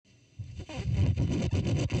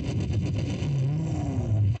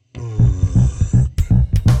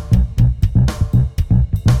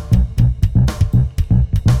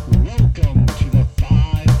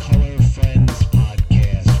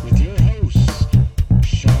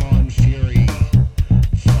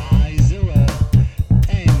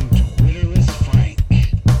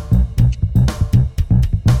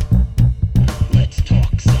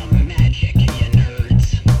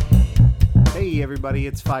everybody,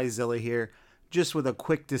 it's Fizilla here. Just with a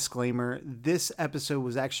quick disclaimer, this episode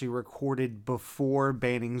was actually recorded before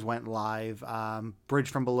bannings went live. Bridge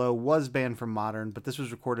from Below was banned from Modern, but this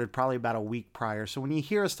was recorded probably about a week prior. So when you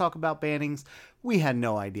hear us talk about bannings, we had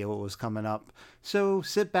no idea what was coming up. So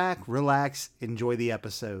sit back, relax, enjoy the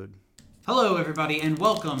episode. Hello, everybody, and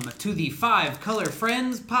welcome to the Five Color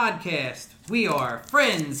Friends podcast. We are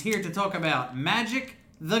friends here to talk about Magic: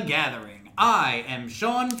 The Gathering. I am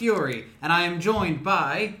Sean Fury, and I am joined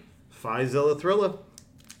by... Fizilla Thrilla.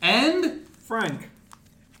 And... Frank.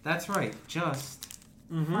 That's right, just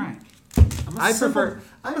Frank. I'm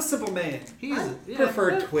a simple man. He is. I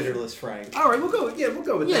prefer Twitterless Frank. All right, we'll go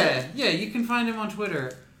with that. Yeah, you can find him on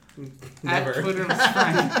Twitter. Never. At Twitterless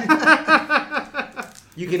Frank.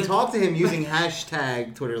 You can talk to him using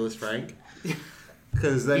hashtag Twitterless Frank.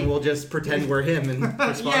 Because then we'll just pretend we're him and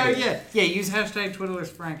respond. Yeah, use hashtag Twitterless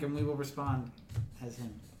Frank and we will respond as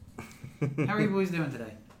him. How are you boys doing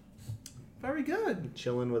today? Very good.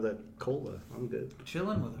 Chilling with a cola. I'm good.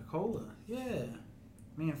 Chilling with a cola. Yeah.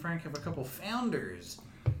 Me and Frank have a couple founders.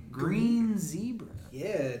 Green Zebra.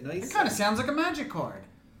 Yeah, nice. It kind of sounds like a Magic card.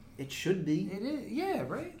 It should be. It is. Yeah,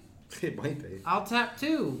 right? It might be. I'll tap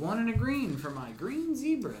 2. 1 and a green for my Green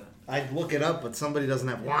Zebra. I'd look it up, but somebody doesn't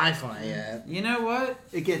have Wi-Fi yet. You know what?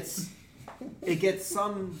 It gets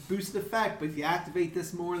some boosted effect, but if you activate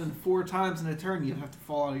this more than 4 times in a turn, you have to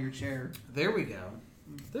fall out of your chair. There we go.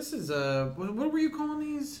 This is what were you calling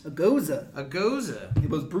these? A Goza. A Goza. It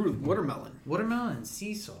was brewed with watermelon. Watermelon and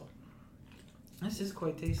sea salt. This is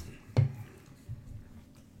quite tasty.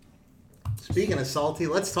 Speaking of salty,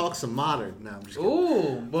 let's talk some Modern. No, I'm just kidding.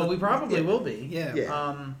 Ooh, well, we probably will be.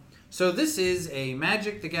 Yeah. So this is a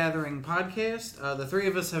Magic: The Gathering podcast. The 3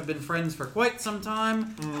 of us have been friends for quite some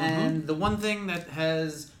time, and the one thing that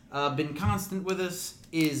has been constant with us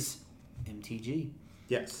is MTG.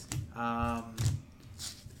 Yes.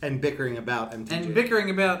 And bickering about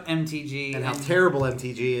MTG. And how terrible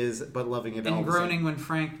MTG is, but loving it all. And groaning when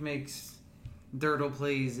Frank makes Dirtle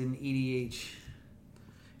plays in EDH.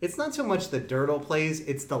 It's not so much the Dirtle plays,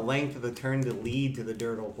 it's the length of the turn to lead to the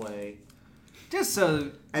Dirtle play. Just so...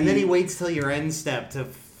 And then he waits till your end step to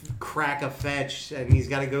crack a fetch, and he's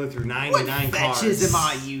got to go through 99 what cards. fetches am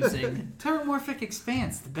I using? Terramorphic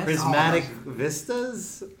Expanse, the best. Prismatic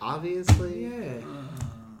Vistas, obviously. Yeah.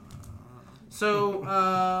 So,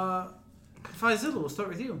 Fizilla, we'll start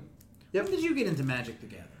with you. Yep. When did you get into Magic: The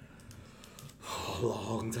Gathering? A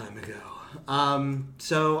long time ago.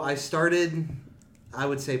 So I started, I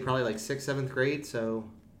would say probably like 6th, 7th grade. So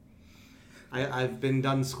I've been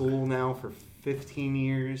done school now for 15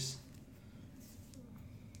 years.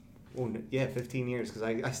 Oh, yeah, 15 years because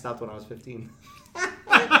I stopped when I was 15.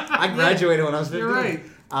 I graduated when I was 15. You're right.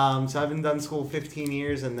 So I've been done school 15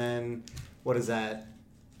 years, and then what is that?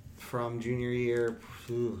 From junior year,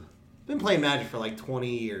 been playing Magic for like 20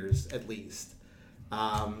 years at least.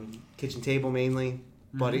 Kitchen table mainly,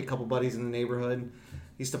 a couple buddies in the neighborhood.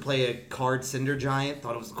 Used to play a card Cinder Giant,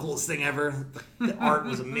 thought it was the coolest thing ever. The art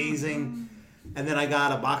was amazing. And then I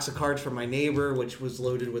got a box of cards from my neighbor, which was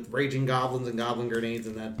loaded with Raging Goblins and Goblin Grenades,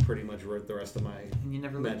 and that pretty much wrote the rest of my And you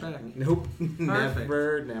never looked back? Nope. Perfect.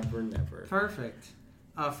 Never. Perfect.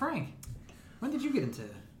 Frank, when did you get into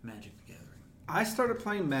Magic: The Gathering? I started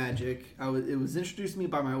playing Magic. It was introduced to me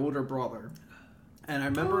by my older brother. And I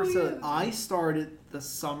remember I started the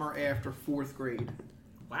summer after 4th grade.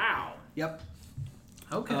 Wow. Yep.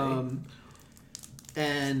 Okay.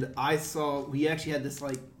 And I saw we actually had this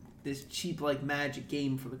cheap Magic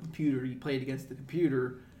game for the computer. You played against the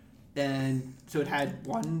computer, and so it had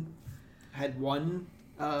one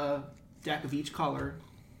deck of each color.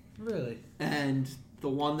 Really? And the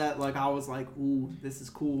one that I was like, ooh, this is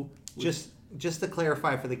cool. Just to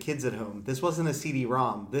clarify for the kids at home, this wasn't a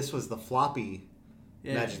CD-ROM. This was the floppy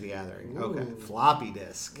Magic: The Gathering. Ooh. Okay, floppy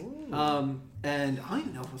disk. Ooh. And I don't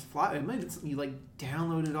even know if it was floppy. It might have been something you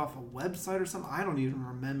downloaded off a website or something. I don't even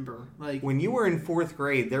remember. When you were in 4th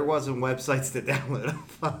grade, there wasn't websites to download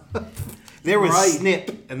off of. There was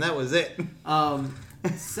Snip, and that was it.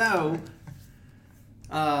 So,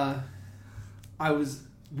 I was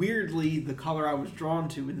weirdly the color I was drawn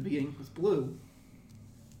to in the beginning was blue.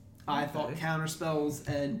 I thought counterspells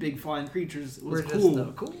and big flying creatures was cool. Just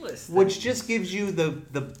the coolest. Which just gives you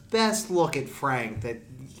the best look at Frank that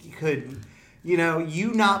you could,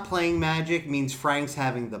 you not playing Magic means Frank's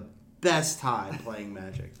having the best time playing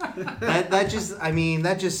Magic. that just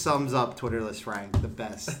sums up Twitterless Frank the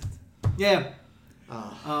best. Yeah.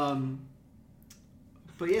 But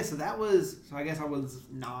yeah, so I guess I was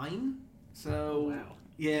 9. So wow.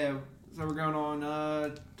 Yeah, so we're going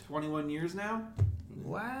on 21 years now.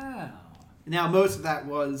 Wow. Now, most of that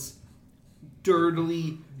was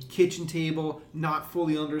dirtily kitchen table, not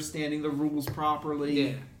fully understanding the rules properly.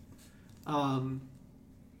 Yeah.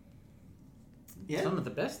 Yeah. Some of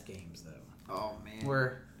the best games, though, Oh man.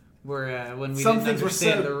 were when we Some didn't things were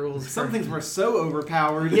understand so the rules. Some things were so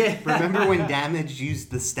overpowered. Yeah. Remember when Damage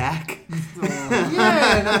used the stack?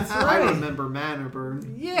 Yeah, that's I right. remember Mana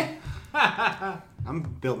Burn. Yeah. I'm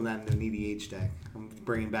building that into an EDH deck. I'm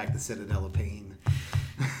bringing back the Citadel of Pain.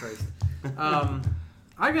 Christ.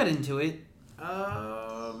 I got into it.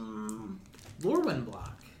 Lorwyn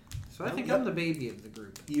block. So I think I'm the baby of the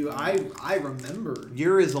group. I remember.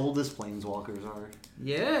 You're as old as Planeswalkers are.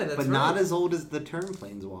 Yeah, that's But right. not as old as the term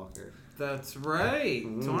Planeswalker. That's right.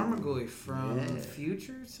 Mm. Tarmogoyf from Yeah.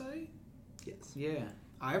 Future Sight? Yes. Yeah.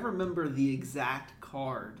 I remember the exact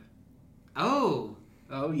card. Oh.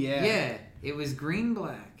 Oh yeah. Yeah. It was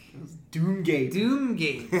green-black. It was Doomgate.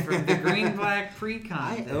 Doomgate from the green-black pre-con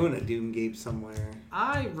I deck. own a Doomgate somewhere.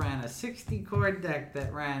 I ran a 60-card deck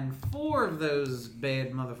that ran 4 of those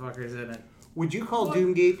bad motherfuckers in it. Would you call What?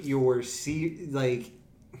 Doomgate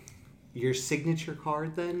your signature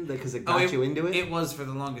card then? Because it got you into it? It was for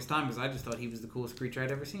the longest time because I just thought he was the coolest creature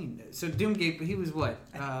I'd ever seen. So Doomgate, he was what?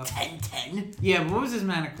 10-10. Yeah, but what was his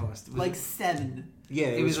mana cost? Was Like it- 7. Yeah,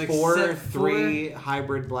 it was was like 4, set 3,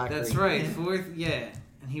 hybrid black. That's green. right, 4th, yeah.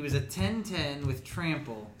 And he was a 10-10 with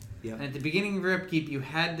trample. Yep. And at the beginning of your upkeep, you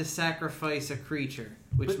had to sacrifice a creature,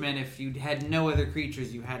 which meant if you had no other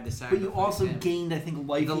creatures, you had to But sacrifice you also him. gained, I think,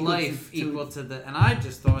 life. The equal life to, equal to the... And I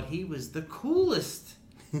just thought he was the coolest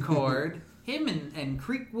card. Him and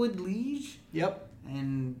Creekwood Liege. Yep.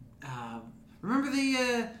 And remember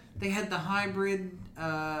they had the hybrid,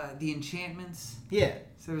 the enchantments? Yeah.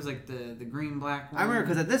 So there was like the green-black one. I remember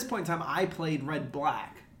because at this point in time, I played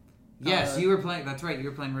red-black. Yes, you were playing... That's right, you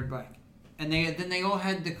were playing red-black. And then they all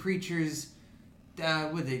had the creatures...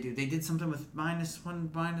 what did they do? They did something with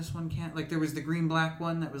 -1 can't... Like there was the green-black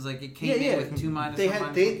one that was like... It came in with 2 -1, They had.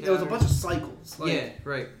 -1 There was a counters. bunch of cycles. Like, Yeah,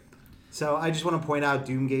 right. So I just want to point out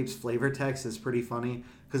Doomgate's flavor text is pretty funny.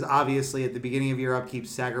 Because obviously at the beginning of your upkeep,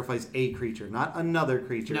 sacrifice a creature, not another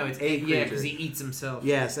creature. No, it's a creature. yeah, because he eats himself.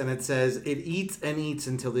 Yes, and it says, it eats and eats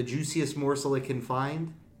until the juiciest morsel it can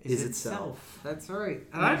find is itself. That's right.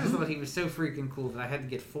 And I just thought he was so freaking cool that I had to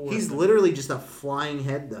get 4. He's of them. literally just a flying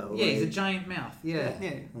head, though. Yeah, he's a like- giant mouth. Yeah.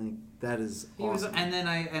 Yeah. Like, that is He was, awesome. and then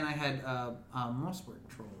I had Mosswork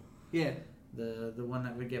Troll. Yeah. The one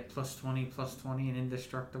that would get +20 and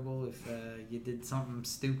indestructible if you did something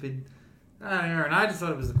stupid. I don't know, and I just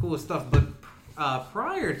thought it was the coolest stuff. But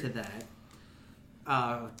prior to that,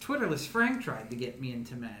 Twitterless Frank tried to get me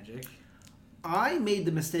into Magic. I made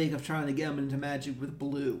the mistake of trying to get him into Magic with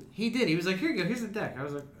blue. He did. He was like, "Here you go. Here's the deck." I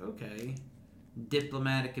was like, "Okay."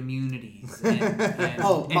 Diplomatic immunities and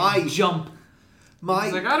Oh, and my- jump. I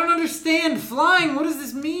was like, I don't understand flying. What does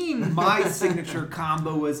this mean? My signature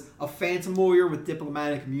combo was a Phantom Warrior with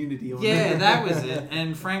diplomatic immunity on Yeah, it. that was it.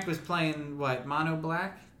 And Frank was playing what? Mono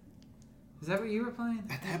black? Is that what you were playing?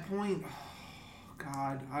 At that point, oh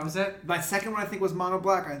god, Was that my second one? I think was mono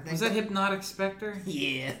black. I think was that Hypnotic Spectre?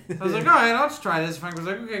 Yeah. I was like, all right, I'll just try this. Frank was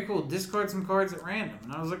like, okay, cool. Discard some cards at random.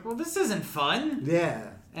 And I was like, well, this isn't fun. Yeah.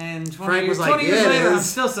 And 20 Frank years, was like, 20 years yeah, it later, I'm is.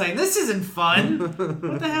 still saying, this isn't fun.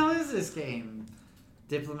 What the hell is this game?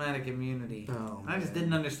 Diplomatic immunity. Oh, I just man.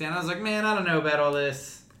 didn't understand. I was like, man, I don't know about all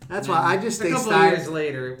this. That's And why I just a stay couple silent. years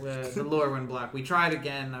later, the Lorwyn block, we tried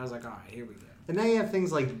again. And I was like, all right, here we go. And now you have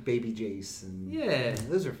things like Baby Jace. And Yeah.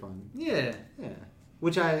 those are fun. Yeah. Yeah.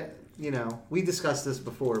 Which we discussed this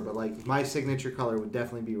before, but like my signature color would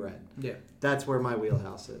definitely be red. Yeah. That's where my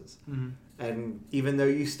wheelhouse is. Mm-hmm. And even though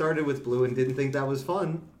you started with blue and didn't think that was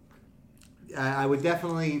fun, I would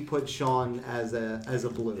definitely put Sean as a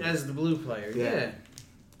blue. As the blue player, Yeah. yeah.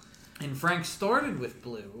 And Frank started with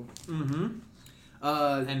blue Mm-hmm.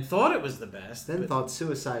 and thought it was the best. Then but thought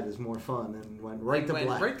suicide is more fun and went right to went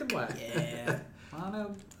black. Right to black. Yeah.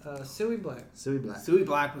 Mono, Suey black. Suey black. Suey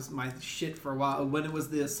Black was my shit for a while. When it was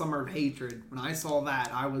the Summer of Hatred, when I saw that,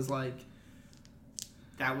 I was like,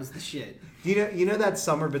 that was the shit. You know that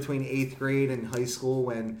summer between 8th grade and high school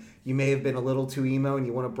when you may have been a little too emo and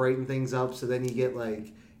you want to brighten things up, so then you get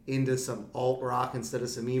like into some alt rock instead of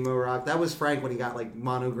some emo rock. That was Frank when he got like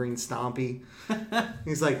mono green Stompy.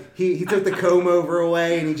 He's like he took the comb over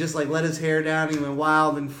away and he just like let his hair down and he went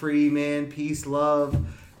wild and free, man, peace, love.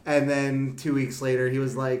 And then 2 weeks later he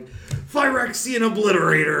was like Phyrexian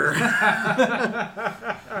Obliterator.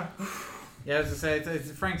 Yeah, I was gonna say it's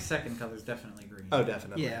Frank's second color is definitely green. Oh,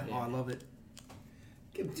 definitely. Yeah, Yeah. oh, I love it.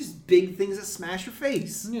 Just big things that smash your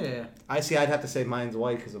face. Yeah, I see. I'd have to say mine's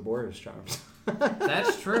white because of Boris Charms.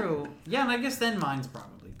 that's true. Yeah, and I guess then mine's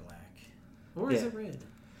probably black, or is Yeah. it red?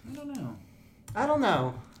 I don't know. I don't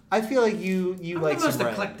know. I feel like you I'm like the most some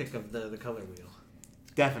red. eclectic of the color wheel.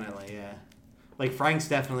 Definitely, yeah. Like Frank's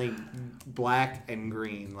definitely black and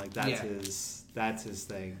green. Like that's Yeah. his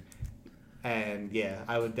thing. And yeah,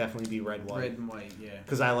 I would definitely be red white. Red and white, yeah.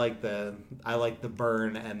 Because I like the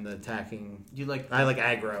burn and the attacking. You like I like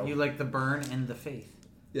aggro. You like the burn and the faith.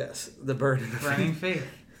 Yes, the burn and the Burning faith.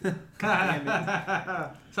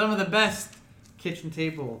 Some of the best kitchen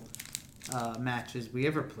table matches we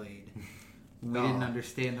ever played. We didn't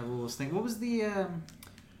understand the rules. What was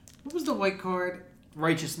the white card?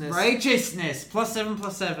 Righteousness. Righteousness.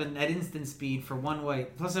 +7/+7 at instant speed for 1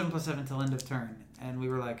 white. +7/+7 till end of turn. And we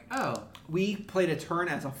were like, oh. We played a turn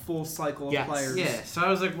as a full cycle of Yes. players. Yeah. So I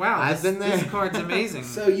was like, wow, I've been there. this card's amazing.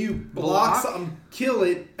 So you block something, kill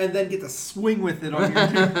it, and then get to swing with it on your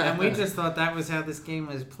turn. And we just thought that was how this game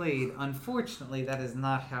was played. Unfortunately, that is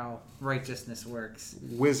not how righteousness works.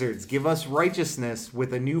 Wizards, give us righteousness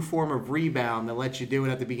with a new form of rebound that lets you do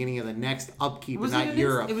it at the beginning of the next upkeep, and not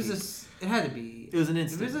your upkeep. It had to be. It was an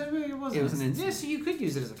instant. It was an instant. instant. Yeah, so you could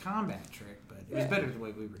use it as a combat trick, but it was better the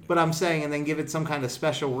way we were doing. But I'm saying, and then give it some kind of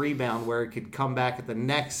special rebound where it could come back at the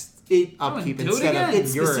next upkeep do it instead again. of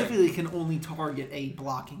It your. specifically can only target a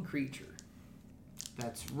blocking creature.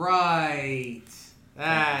 That's right.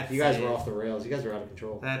 That's You guys it. were off the rails. You guys were out of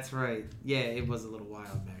control. That's right. Yeah, it was a little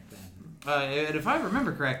wild back then. And if I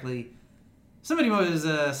remember correctly, somebody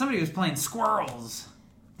was playing squirrels.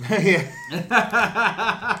 Yeah,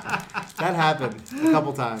 that happened a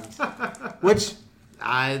couple times. Which,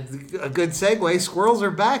 a good segue. Squirrels are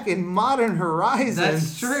back in Modern Horizons.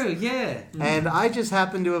 That's true. Yeah. And I just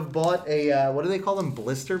happened to have bought a what do they call them?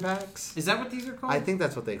 Blister packs. Is that what these are called? I think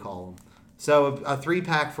that's what they call them. So a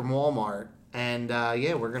 3-pack from Walmart, and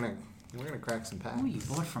yeah, we're gonna crack some packs. Oh, you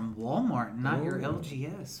bought from Walmart, not your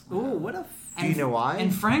LGS. Wow. Ooh, what a Do you know why?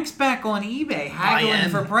 And Frank's back on eBay haggling am.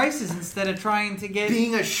 for prices instead of trying to get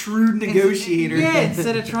being a shrewd negotiator. Yeah,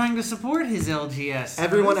 instead of trying to support his LGS.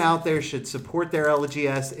 Everyone out there should support their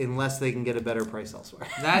LGS unless they can get a better price elsewhere.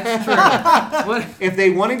 That's true. What? If they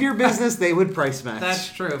wanted your business, they would price match.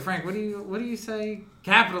 That's true. Frank, what do you say?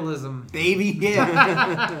 Capitalism. Baby,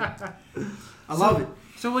 yeah. I love it.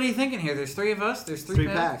 So what are you thinking here? There's 3 of us. There's 3 3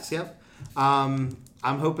 packs. Yep. I'm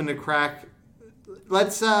hoping to crack.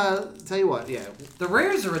 Let's tell you what. Yeah. The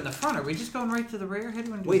rares are in the front. Are we just going right to the rare? How do you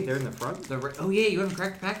want to do Wait, it? they're in the front. Oh yeah, you haven't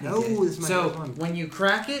cracked the pack. No, yet. this is my So first one. when you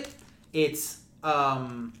crack it, it's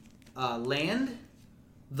land,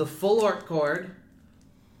 the full art card,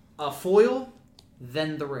 a foil,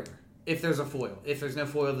 then the rare. If there's a foil. If there's no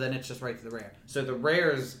foil, then it's just right to the rare. So the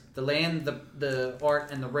rares, the land, the art,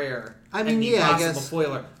 and the rare, I mean, and the yeah, I possible guess-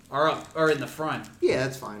 foil are in the front. Yeah,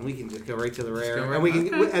 that's fine. We can just go right to the rare, go right- and we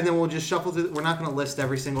can, okay. and then we'll just shuffle through. We're not going to list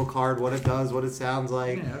every single card, what it does, what it sounds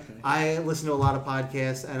like. Yeah, okay. I listen to a lot of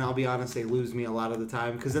podcasts, and I'll be honest, they lose me a lot of the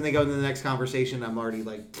time because then they go into the next conversation. I'm already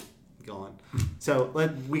like gone. So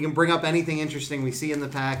we can bring up anything interesting we see in the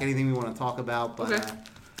pack, anything we want to talk about. But Okay.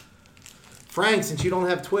 Frank, since you don't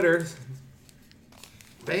have Twitter,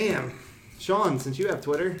 bam. Sean, since you have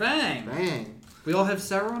Twitter, Bang! bang. We all have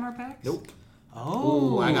Sarah on our packs? Nope.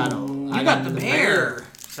 Oh, Ooh, I got You got the bear.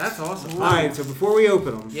 That's awesome. All right, so before we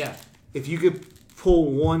open them, Yeah. if you could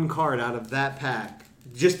pull one card out of that pack,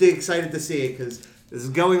 just excited to see it because this is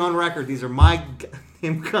going on record. These are my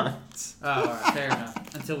goddamn cards. Oh, all right, fair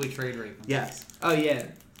enough. Until we trade rate them. Yes. Oh yeah.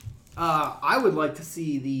 I would like to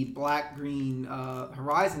see the black-green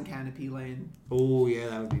Horizon Canopy land Oh yeah,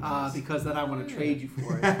 that would be nice. because then I want to trade you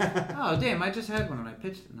for it. Oh, damn, I just had one and I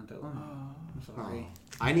pitched it not that long ago. I'm sorry.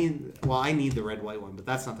 I need the red white one, but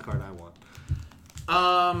that's not the card I want.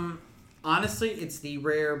 Honestly, it's the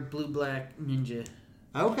rare blue-black ninja.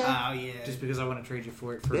 Okay. Oh yeah. Just because I want to trade you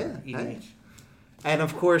for it for Yeah, each. hey. And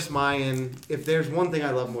of course, Mayan. If there's one thing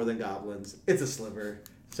I love more than goblins, it's a sliver.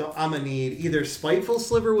 So I'm gonna need either Spiteful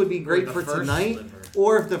Sliver would be great the for first tonight, sliver.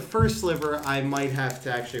 or if the first sliver, I might have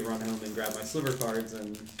to actually run home and grab my sliver cards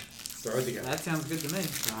and throw it together. That sounds good to me.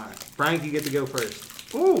 All right, Brian, you get to go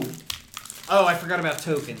first. Ooh. Oh, I forgot about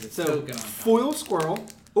tokens. It's So token on top. foil squirrel.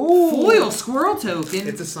 Ooh, Foil squirrel token.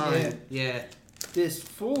 It's a sign. Yeah. This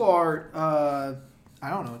full art. I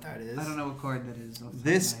don't know what that is. I don't know what card that is. off the top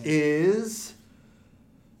This of my head. is.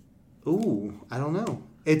 Ooh, I don't know.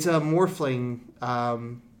 It's a morphling.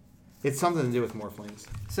 It's something to do with morphlings.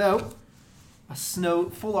 So, a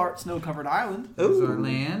full art snow-covered island. There's Ooh. our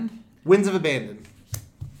land. Winds of Abandon.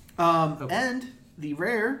 Okay. And the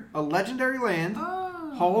rare, a legendary land, Oh.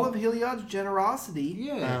 Hall of Heliod's Generosity.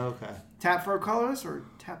 Yeah. Oh, okay. Tap for a colorless or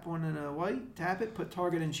tap one in a white. Tap it. Put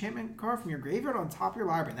target enchantment card from your graveyard on top of your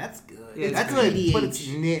library. That's good. Yeah, that's Good, EDH. but it's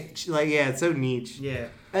niche. Like, yeah, it's so niche. Yeah.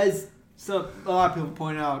 As So a lot of people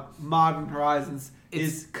point out Modern Horizons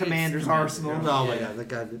is Commander's Arsenal. Oh my god, that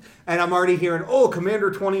guy. And I'm already hearing,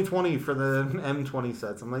 Commander 2020 for the M20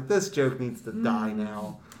 sets. I'm like, this joke needs to die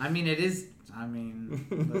now. I mean, it is. I mean,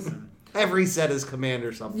 listen. Every set is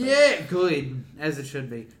Commander something. Yeah, good, as it should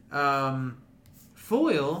be.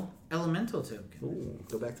 Foil Elemental token. Ooh,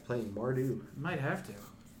 go back to playing Mardu. Might have to.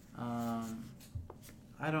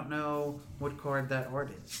 I don't know what card that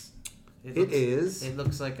art is. It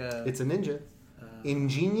looks like a. It's a ninja.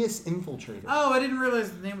 Ingenious Infiltrator. Oh, I didn't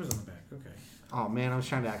realize the name was on the back. Okay. Oh man, I was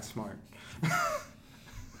trying to act smart.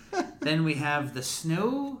 Then we have the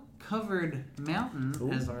snow-covered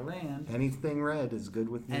mountain as our land. Anything red is good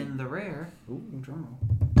with me. And the rare. Ooh, drum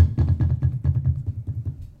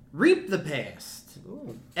Reap the Past. roll.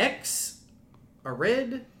 Ooh. X, a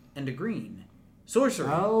red, and a green. Sorcery.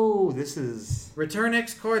 Oh, this is... Return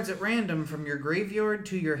X cards at random from your graveyard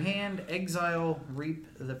to your hand. Exile, reap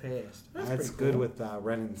the past. That's pretty good cool. with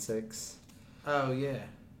Renin 6. Oh, yeah.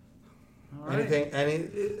 All right.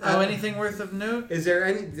 Anything worth of note? Does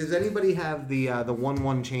anybody have the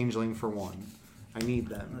 1/1 changeling for 1? I need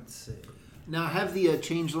them. Let's see. Now I have the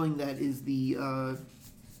changeling that is the.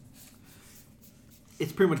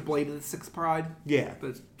 It's pretty much Blade of the Sixth Pride. Yeah.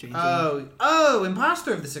 But it's changeling. Oh,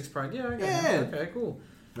 Imposter of the Sixth Pride. Yeah, I got it. Yeah. Okay, cool.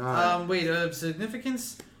 Right. Wait, of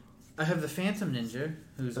significance, I have the Phantom Ninja,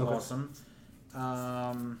 who's Okay. awesome.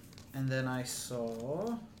 And then I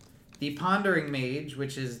saw the Pondering Mage,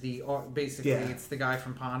 which is basically it's the guy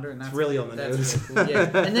from Ponder, and that's really on the nose. Really cool.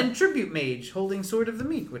 Yeah. And then Tribute Mage, holding Sword of the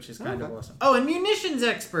Meek, which is kind of awesome. Oh, and Munitions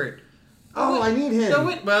Expert. I need him.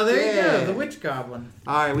 Well, there you go, the Witch Goblin.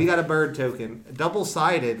 All right, we got a bird token,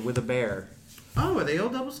 double-sided with a bear. Oh, are they all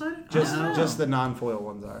double-sided? Just the non-foil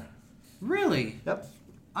ones are. Really? Yep.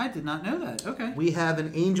 I did not know that. Okay. We have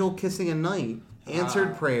an angel kissing a knight.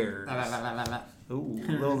 Answered prayers. Ooh,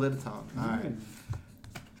 a little bit of tongue. All right.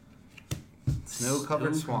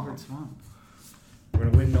 Snow-covered swamp. We're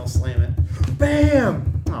gonna windmill slam it.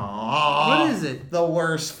 Bam! Aww. What is it? The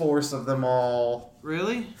worst force of them all.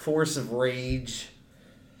 Really? Force of rage.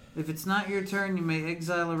 If it's not your turn, you may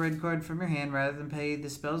exile a red card from your hand rather than pay the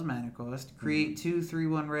spell's mana cost. Create 2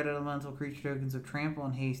 3/1 red elemental creature tokens of trample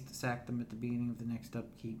and haste. Sack them at the beginning of the next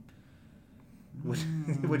upkeep. Which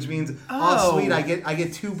means, sweet, I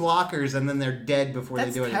get 2 blockers and then they're dead before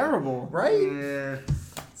they do anything. That's terrible. Right? Yeah.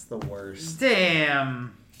 It's the worst.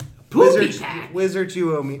 Damn. Wizards,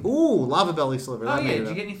 you owe me. Ooh, Lava Belly Sliver. Oh, yeah. Did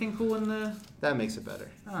you get anything cool in the... That makes it better.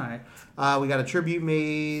 All right. We got a Tribute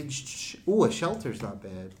Mage. Ooh, a Shelter's not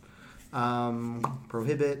bad.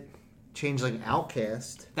 Prohibit. Changeling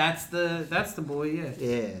Outcast. That's the boy, yeah.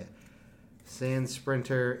 Yeah. Sand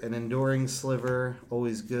Sprinter. An Enduring Sliver.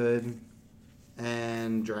 Always good.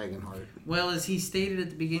 And Dragonheart. Well, as he stated at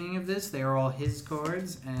the beginning of this, they are all his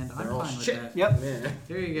cards, and I'm They're all fine with shit. that. Yep. Yeah.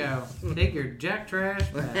 There you go. Take your jack trash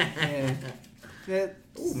back.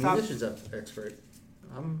 Ooh, Munitions Expert.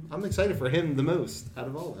 I'm excited for him the most out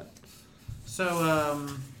of all that. So,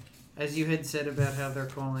 as you had said about how they're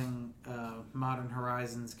calling Modern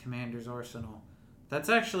Horizons Commander's Arsenal, that's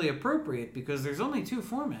actually appropriate because there's only 2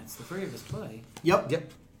 formats the 3 of us play.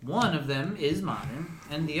 Yep. One of them is Modern,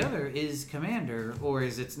 and the other is Commander, or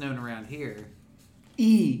as it's known around here,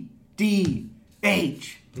 EDH.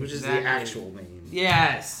 Which is the actual name.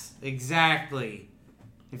 Yes, exactly.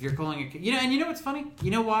 If you're calling it, and you know what's funny? You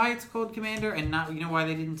know why it's called Commander, and not you know why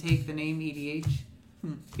they didn't take the name EDH?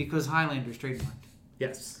 Because Highlander's trademarked.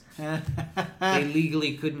 Yes. They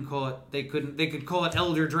legally couldn't call it. They could call it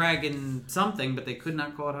Elder Dragon something, but they could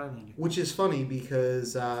not call it Highlander. Which is funny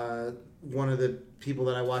because one of the people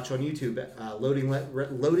that I watch on YouTube,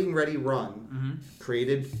 Loading Ready Run,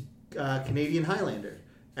 created Canadian Highlander.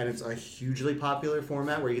 And it's a hugely popular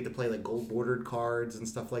format where you get to play like gold bordered cards and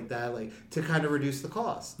stuff like that, like to kind of reduce the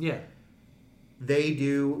cost. Yeah.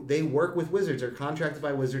 They work with Wizards, are contracted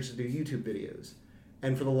by Wizards to do YouTube videos.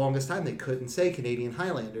 And for the longest time, they couldn't say Canadian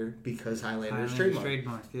Highlander because Highlander is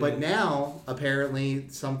trademarked. Yeah. But now, apparently,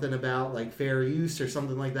 something about like fair use or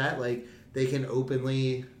something like that, like they can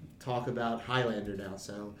openly talk about Highlander now.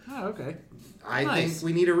 So, okay. I think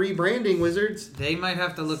we need a rebranding, Wizards. They might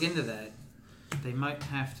have to look into that.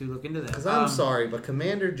 Because I'm sorry, but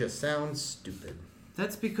Commander just sounds stupid.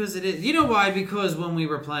 That's because it is. You know why? Because when we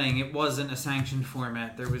were playing, it wasn't a sanctioned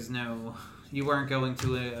format. There was no. You weren't going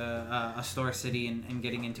to a Star City and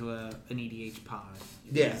getting into an EDH pod.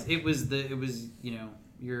 It was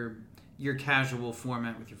your casual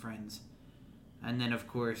format with your friends, and then of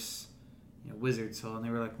course, Wizards saw and they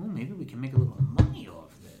were like, "Oh, maybe we can make a little money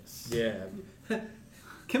off this." Yeah.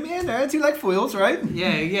 Commander, it's you like foils, right?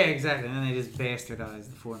 Yeah, exactly. And then they just bastardized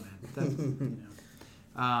the format. That's,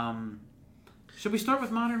 Should we start with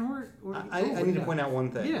modern or I need to point out one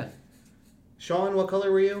thing. Yeah. Sean, what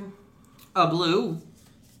color were you? Blue.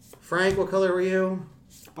 Frank, what color were you?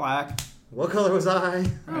 Black. What color was I?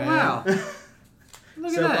 Oh, wow.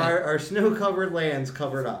 Look So at that. our snow-covered lands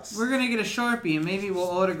covered us. We're going to get a Sharpie, and maybe we'll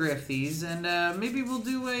autograph these, and maybe we'll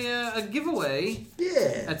do a giveaway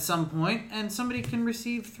Yeah. at some point, and somebody can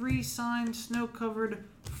receive 3 signed snow-covered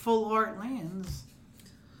full art lands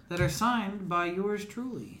that are signed by yours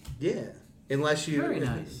truly. Yeah. Unless you... Very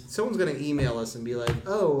nice. Someone's going to email us and be like,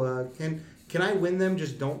 oh, can I win them?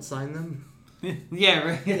 Just don't sign them. Yeah,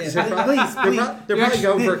 right. Yeah, They're please, they're probably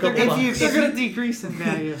going for a couple bucks. They're going to decrease in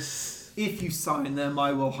value. If you sign them,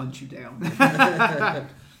 I will hunt you down.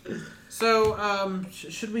 So,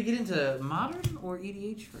 should we get into modern or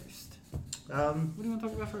EDH first? What do you want to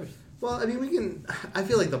talk about first? Well, I mean, we can... I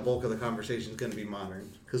feel like the bulk of the conversation is going to be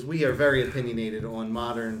modern. Because we are very opinionated on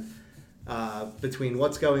modern... between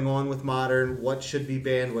what's going on with modern, what should be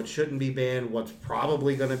banned, what shouldn't be banned, what's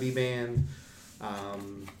probably going to be banned,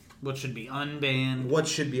 What should be unbanned? what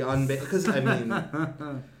should be unbanned. Because I mean,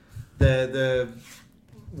 the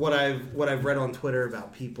what I've read on Twitter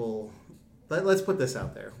about people. Let's put this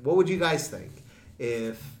out there. What would you guys think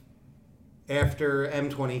if after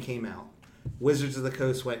M20 came out, Wizards of the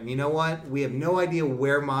Coast went, you know what? We have no idea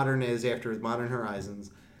where modern is after Modern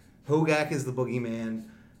Horizons. Hogak is the boogeyman.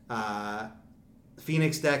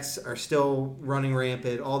 Phoenix decks are still running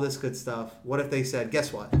rampant, all this good stuff. What if they said,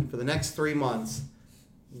 guess what? For the next 3 months,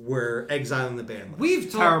 we're exiling the ban list.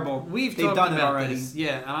 We've Terrible. We've They've talked done it about already. this.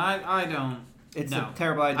 Yeah, and I don't. It's No. a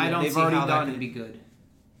terrible idea. I don't They've see already how that done could it. be good.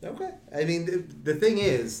 Okay. I mean, the thing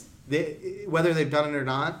is, whether they've done it or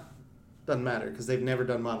not, doesn't matter because they've never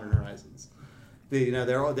done Modern Horizons.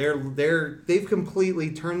 They've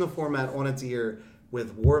completely turned the format on its ear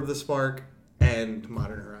with War of the Spark and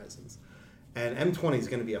Modern Horizons, and M20 is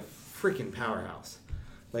going to be a freaking powerhouse.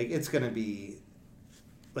 Like it's going to be,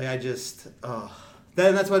 like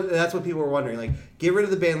then that's what people were wondering. Like, get rid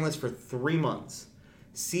of the ban list for 3 months,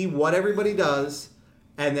 see what everybody does.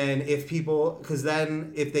 And then if people, because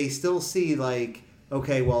then if they still see like,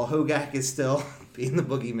 okay, well, Hogak is still being the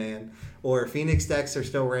boogeyman, or Phoenix decks are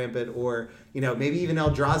still rampant, or, you know, maybe even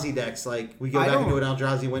Eldrazi decks, like we go back into an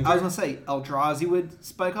Eldrazi winter. I was going to say, Eldrazi would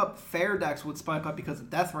spike up, Fair decks would spike up because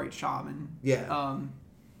of Deathrite Shaman. Yeah.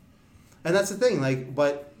 And that's the thing, like,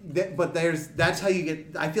 but that's how you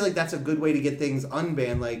get, I feel like that's a good way to get things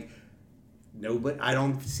unbanned, like, no, but I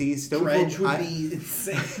don't see Dredge Stoneforge. would be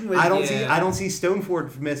insane. I don't see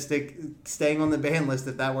Stoneforge Mystic staying on the ban list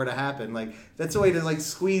if that were to happen. Like that's a way to like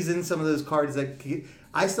squeeze in some of those cards that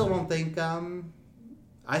I still don't think.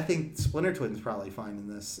 I think Splinter Twin's probably fine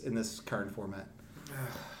in this current format.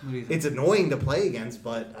 What do you think? It's annoying to play against,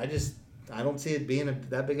 but I don't see it being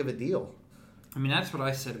that big of a deal. I mean, that's what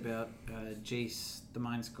I said about Jace, the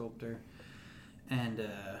Mind Sculptor, and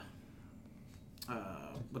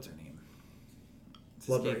what's her name? It's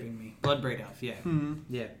escaping me. Bloodbraid Elf, yeah. Mm-hmm.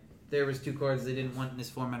 Yeah. There was 2 cards they didn't want in this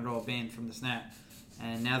format at all, banned from the snap.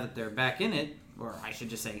 And now that they're back in it, or I should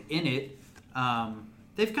just say in it,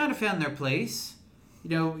 they've kind of found their place. You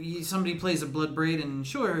know, somebody plays a Bloodbraid, and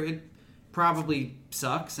sure, it probably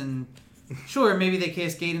sucks, and sure, maybe they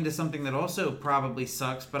cascade into something that also probably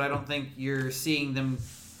sucks, but I don't think you're seeing them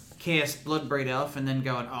cast Bloodbraid Elf and then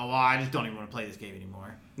going, oh, well, I just don't even want to play this game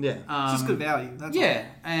anymore. Yeah. It's just good value. That's Yeah,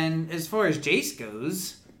 and as far as Jace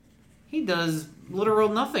goes, he does literal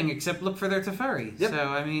nothing except look for their Teferi. Yep. So,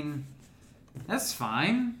 I mean, that's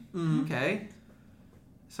fine. Mhm. Okay.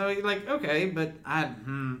 So, like, okay, but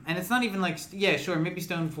and it's not even like, yeah, sure, maybe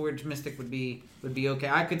Stoneforge Mystic would be okay.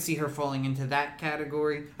 I could see her falling into that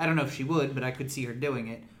category. I don't know if she would, but I could see her doing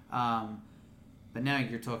it. But now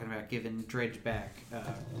you're talking about giving Dredge back.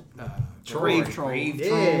 Grave Troll.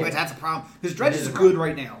 Yeah. But that's a problem. Because Dredge That is is a good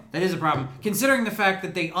right now. That is a problem. Considering the fact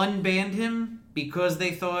that they unbanned him because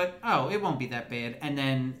they thought, oh, it won't be that bad, and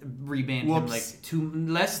then rebanned him Whoops. like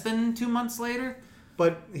less than 2 months later.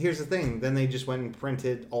 But here's the thing. Then they just went and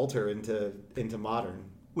printed Alter into Modern.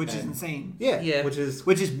 Which is And- insane. Yeah. Yeah. Which is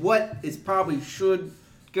What is probably should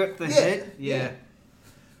get the Yeah. hit. Yeah.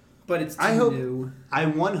 But it's too I hope- new. I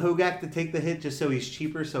want Hogak to take the hit just so he's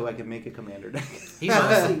cheaper so I can make a commander deck. He's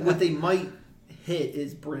Honestly, what they might hit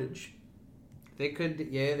is Bridge. They could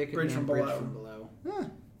Bridge ban from Bridge below. from below. Yeah.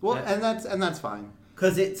 Well, Yeah. and that's fine.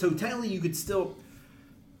 Because so technically you could still...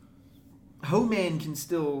 Ho-Man can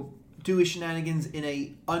still do his shenanigans in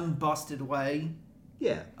a unbusted way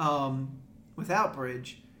Yeah. without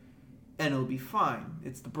Bridge, and it'll be fine.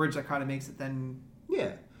 It's the Bridge that kind of makes it then...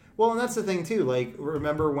 Yeah. Well, and that's the thing too. Like,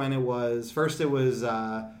 remember when it was first? It was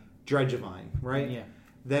Dredgevine, right? Yeah.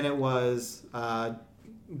 Then it was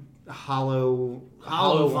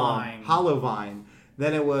Hollowvine.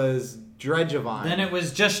 Then it was Dredgevine. Then it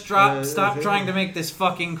was just stop trying to make this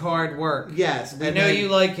fucking card work. Yes. I know you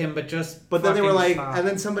like him, but just. But then they were like, stop. and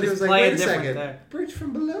then somebody Just was like, play wait a second, deck. Bridge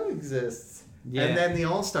from Below exists. Yeah. And then the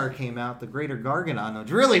All-Star came out, the Greater Gargadon,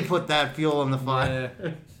 which really put that fuel in the fire.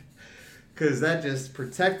 Yeah. Because that just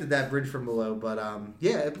protected that Bridge from Below. But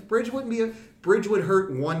Bridge would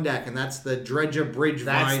hurt one deck, and that's the Dredge Bridge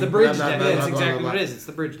That's Vine. the bridge blah, blah, deck. blah, That's blah, exactly blah, blah, what blah. it is. It's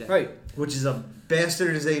the bridge deck. Right. Which is a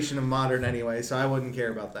bastardization of Modern anyway, so I wouldn't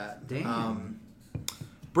care about that. Damn.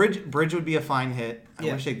 Bridge would be a fine hit. I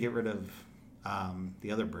Yeah. wish they'd get rid of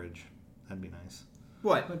the other bridge. That'd be nice.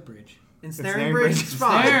 What bridge? Ensnaring Bridge? It's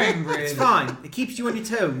fine. Ensnaring Bridge. It's fine. It keeps you on your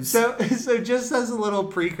toes. So just as a little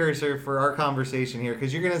precursor for our conversation here,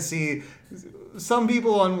 because you're gonna see some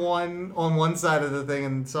people on one side of the thing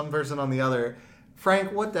and some person on the other.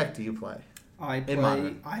 Frank, what deck do you play? I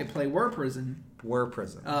Modern. play War Prison. War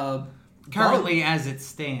Prison. Currently, as it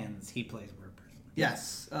stands, he plays War Prison.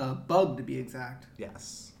 Yes. Bug to be exact.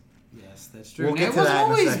 Yes. Yes, that's true. We'll get it to was that in a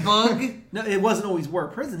always second. Bug. No, it wasn't always War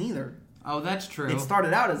Prison either. Oh, that's true. It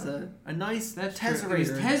started out as a nice That's Tesserator. true. It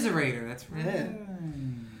was Tesserator. That's right. Yeah.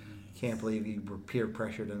 Can't believe you were peer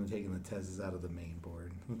pressured into taking the Tezzes out of the main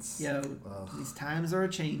board. These times are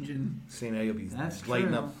changing. So now you'll be That's lighting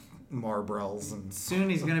true. up Marbrels and Soon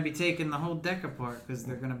he's going to be taking the whole deck apart because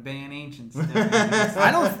they're going to ban Ancients.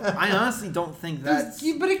 I honestly don't think that's.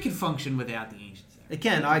 But it could function without the Ancients.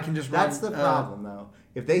 Again, I can just run. that's the problem though.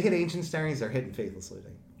 If they hit Ancient Stirrings, they're hitting Faithless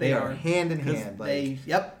Looting. They are hand in hand.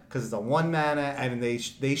 Yep. Because it's a 1 mana, and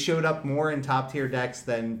they showed up more in top tier decks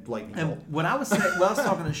than Lightning Bolt. And what I was saying, what I was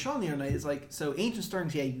talking to Sean the other night is like, so Ancient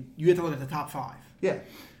Stirrings, you get to look at the top 5. Yeah.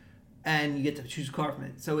 And you get to choose a card from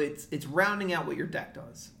it. So it's rounding out what your deck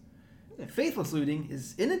does. Faithless Looting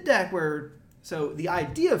is in a deck where, so the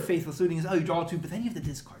idea of Faithless Looting is, you draw 2, but then you have to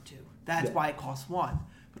discard 2. That's why it costs 1.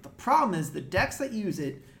 But the problem is the decks that use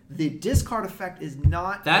it, the discard effect is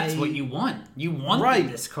not. That's what you want. You want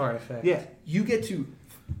the discard effect. Yeah. You get to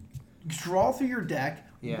draw through your deck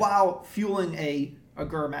while fueling a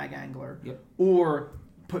Gurmag Angler. Yep. Or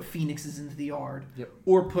put Phoenixes into the yard. Yep.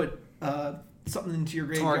 Or put something into your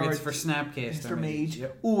graveyard. Targets for Snapcaster Mage.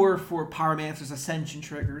 Yep. Or for Pyromancer's Ascension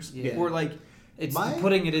triggers. Yeah. Or like. It's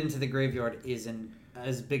putting it into the graveyard isn't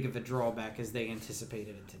as big of a drawback as they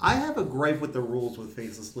anticipated it to be. I have a gripe with the rules with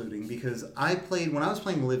Faceless Looting because when I was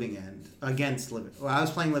playing Living End against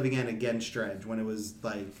Dredge when it was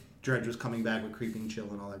like Dredge was coming back with Creeping Chill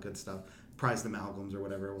and all that good stuff, Prized Amalgams or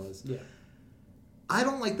whatever it was. Yeah. I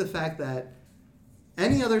don't like the fact that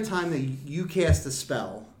any other time that you cast a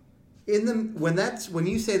spell, when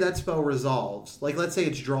you say that spell resolves, like let's say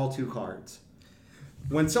it's draw 2 cards.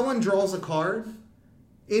 When someone draws a card,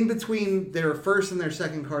 in between their first and their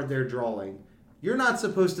second card they're drawing, you're not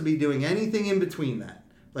supposed to be doing anything in between that.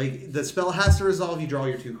 Like, the spell has to resolve, you draw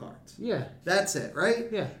your 2 cards. Yeah. That's it, right?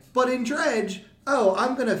 Yeah. But in Dredge,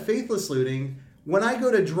 I'm going to Faithless Looting. When I go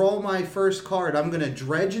to draw my first card, I'm going to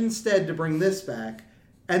Dredge instead to bring this back.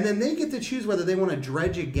 And then they get to choose whether they want to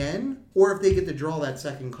Dredge again or if they get to draw that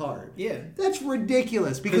second card. Yeah. That's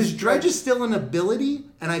ridiculous because Dredge is still an ability,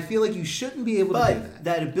 and I feel like you shouldn't be able to do that. But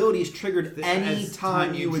that ability is triggered any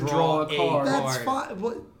time you would draw a card. That's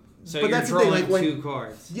fine. So but you're that's the thing, drawing like, 2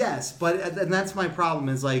 cards. Yes, and that's my problem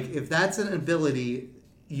is like if that's an ability,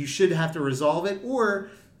 you should have to resolve it or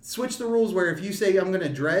switch the rules where if you say I'm going to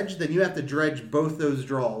Dredge, then you have to Dredge both those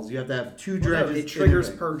draws. You have to have 2 dredges. It triggers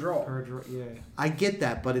per draw. Yeah. I get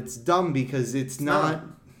that, but it's dumb because it's not.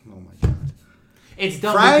 Oh my god! It's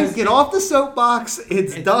dumb. Frank, get off the soapbox.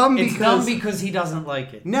 It's dumb because he doesn't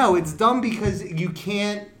like it. No, it's dumb because you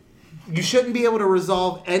can't. You shouldn't be able to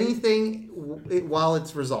resolve anything while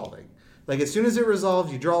it's resolving. Like as soon as it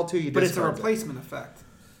resolves, you draw 2. You but it's a discard replacement effect.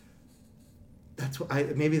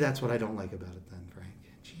 Maybe that's what I don't like about it then, Frank.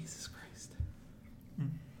 Jesus Christ.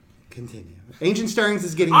 Continue. Ancient Stirrings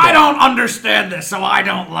is getting. I don't understand this, so I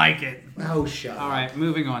don't like it. Oh, shut up. All right,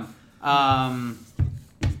 moving on. How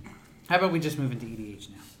about we just move into EDH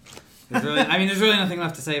now? There's really nothing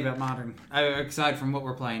left to say about Modern, aside from what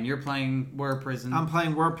we're playing. You're playing War Prison. I'm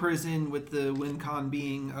playing War Prison with the win con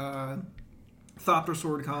being Thopter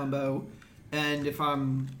Sword combo, and if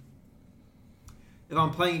I'm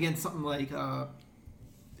playing against something like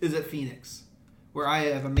is it Phoenix, where I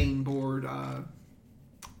have a main board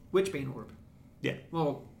Witchbane Orb. Yeah.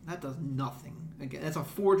 Well, that does nothing. Again, that's a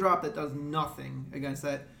 4-drop that does nothing against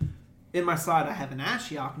that. In my side, I have an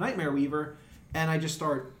Ashiok Nightmare Weaver, and I just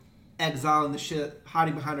start exiling the shit,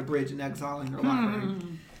 hiding behind a bridge and exiling their library.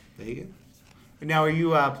 There you go. Now, are you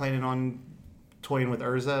planning on toying with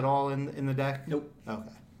Urza at all in the deck? Nope.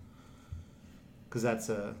 Okay. because that's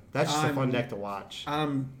just a fun deck to watch.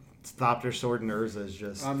 Thopter, Sword, and Urza is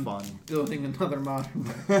just fun. Building another modern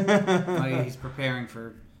deck. Oh, yeah, he's preparing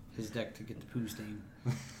for his deck to get the poo stain.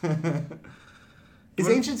 Is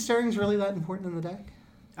Ancient Stirrings really that important in the deck?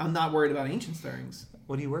 I'm not worried about Ancient Stirrings.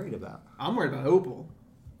 What are you worried about? I'm worried about Opal.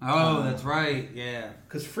 Oh, that's right. Yeah.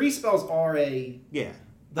 Because free spells are Yeah.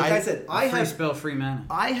 Like I said, free spell, free mana.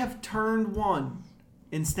 I have turned one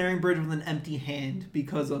in Snaring Bridge with an empty hand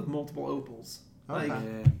because of multiple Opals.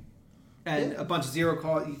 Okay. And a bunch of 0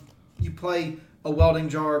 cost. You play a Welding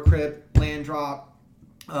Jar, Crypt, land drop.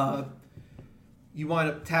 You wind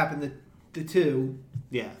up tapping the 2.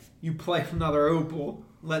 Yeah. You play another Opal,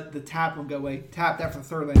 let the tap one go away. Tap that for the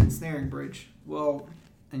third land in Snaring Bridge. Well,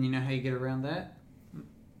 and you know how you get around that?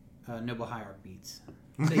 Noble Hierarch beats.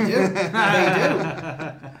 They do. They do.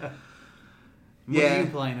 What are you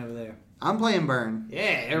playing over there? I'm playing Burn.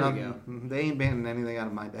 Yeah, there we go. They ain't banning anything out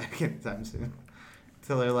of my deck anytime soon.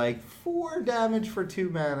 Until they're like 4 damage for 2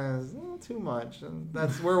 mana is too much, and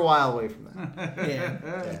we're a while away from that.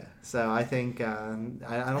 Yeah. So I think I don't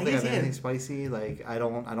think I have anything spicy. Like I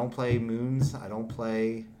don't play Moons. I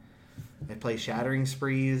play Shattering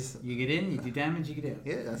Sprees. You get in, you do damage, you get out.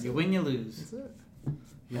 Yeah, you win, you lose. That's it.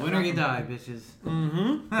 You win or you die, bitches.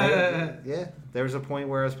 Mm-hmm. Yeah. There was a point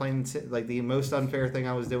where I was playing like the most unfair thing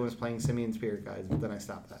I was doing was playing Simian Spirit Guides, but then I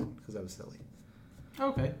stopped that because that was silly.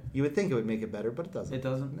 Okay. You would think it would make it better, but it doesn't. It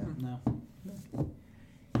doesn't? No.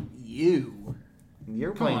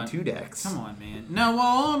 You're playing 2 decks. Come on, man. No,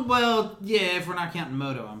 well, yeah, if we're not counting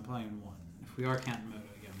Moto, I'm playing 1. If we are counting Moto,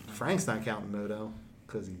 again. Frank's not counting Moto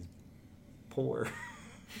because he's poor.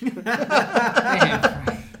 Damn,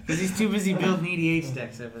 Frank. Because he's too busy building EDH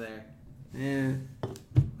decks over there.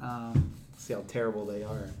 Yeah. See how terrible they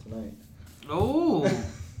are tonight. Oh.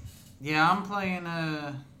 Yeah, I'm playing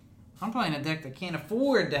a deck that can't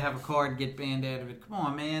afford to have a card get banned out of it. Come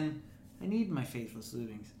on, man. I need my Faithless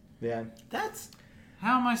Lootings. Yeah.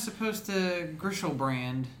 How am I supposed to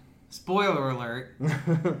Griselbrand? Spoiler alert.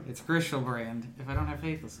 It's Griselbrand if I don't have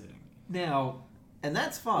Faithless Looting. Now, and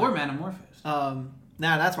that's fine. Or Manamorphose.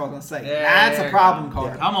 Now that's what I was going to say. Yeah, That's a problem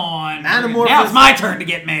card. Come on. Manamorphose. Now it's my turn to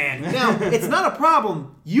get mad. Now, it's not a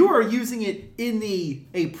problem. You are using it in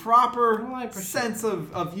a proper sense of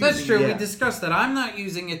using That's true. it. We discussed that. I'm not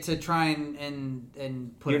using it to try and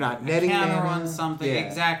put You're not a netting counter mana. on something. Yeah.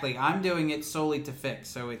 Exactly. I'm doing it solely to fix.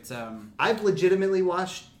 So it's I've legitimately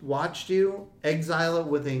watched you exile it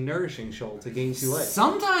with a Nourishing Shoal to gain 2 life.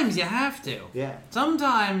 sometimes you have to. Yeah.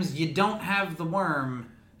 Sometimes you don't have the worm,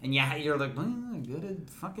 and you're like, well, I gotta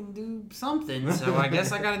fucking do something. So I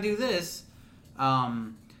guess I gotta do this.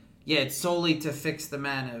 Yeah, it's solely to fix the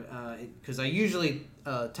mana, because I usually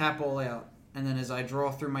tap all out, and then as I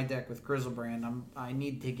draw through my deck with Griselbrand, I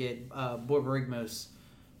need to get Borborygmos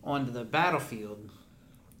onto the battlefield.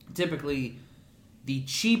 Typically, the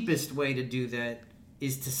cheapest way to do that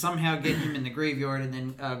is to somehow get him in the graveyard and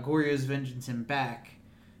then Goryo's Vengeance him back.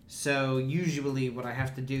 So usually what I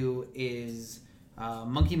have to do is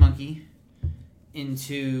Monkey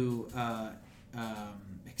into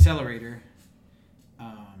Accelerator,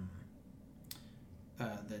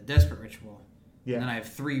 the Desperate Ritual, Yeah. and then I have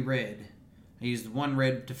 3 red. I used 1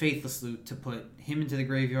 red to Faithless Loot to put him into the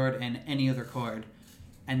graveyard and any other card,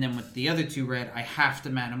 and then with the other 2 red, I have to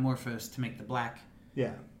Manamorphose to make the black,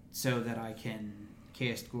 Yeah. so that I can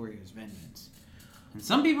cast Goryo's Vengeance. And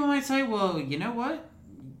some people might say, well, you know what?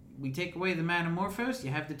 We take away the Manamorphose,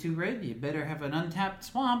 you have the 2 red, you better have an untapped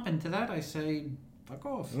swamp, and to that I say, fuck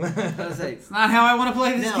off. It's not how I want to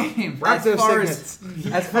play this game.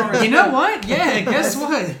 Rakdos as far as You know what? Yeah, guess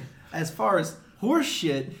what? As far as horse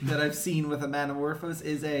shit that I've seen with a Manamorphose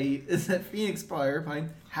is that Phoenix Fire by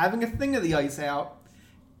having a Thing of the Ice out,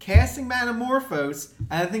 casting Manamorphose,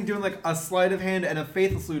 and I think doing like a sleight of hand and a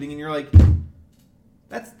Faithless Looting, and you're like,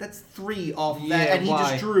 that's 3 off of that, and he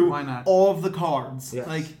why? just drew Why not? all of the cards. Yes.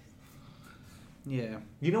 Like, Yeah.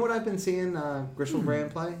 You know what I've been seeing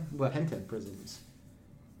Griselbrand play? What? Hented Prisms.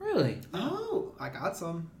 Really? oh, I got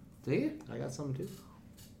some. Do you? I got some too.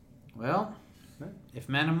 Well, if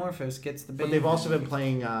Manamorphose gets the ban, But they've also been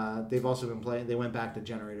playing. They went back to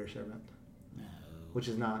Generator Servant, No. which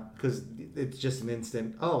is not because it's just an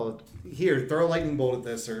instant. Oh, here, throw a lightning bolt at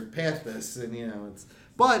this or path this, and it's.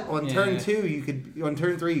 But on turn 2, on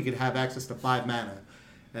turn 3, you could have access to 5 mana,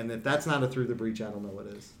 and if that's not a Through the Breach, I don't know what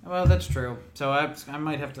is. Well, that's true. So I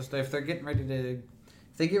might have to start if they're getting ready to.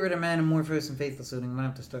 If they get rid of Manamorphose and Faithless Looting, I'm gonna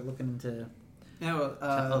have to start looking into Now,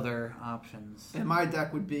 other options. and my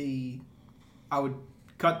deck would be, I would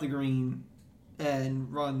cut the green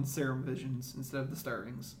and run Serum Visions instead of the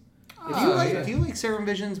Stirrings. Do you like Serum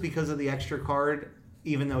Visions because of the extra card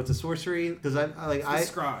even though it's a sorcery, because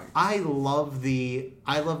Scry. I love the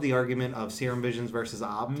argument of Serum Visions versus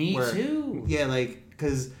Opt. Me too. Yeah, like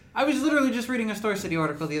because I was literally just reading a Star City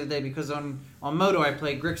article the other day because on Moto I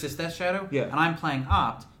played Grixis Death Shadow, and I'm playing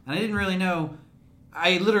Opt, and I didn't really know.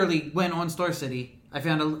 I literally went on Star City. I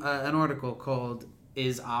found an article called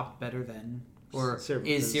 "Is Opt better than?" or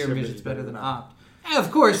 "Is Serum Visions better than Opt?" And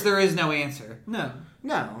of course, there is no answer.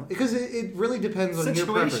 No, because it really depends on your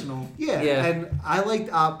preference. Yeah, and I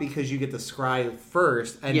liked Opt because you get to scry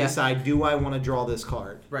first and decide, do I want to draw this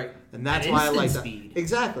card? Right. And that's why I like that. Speed.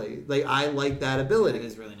 Exactly. Like, I like that ability. It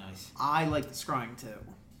is really nice. I like the scrying too.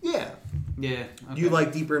 Yeah. Yeah. Okay. You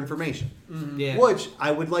like deeper information. Mm-hmm. Yeah. Which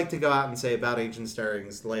I would like to go out and say about Ancient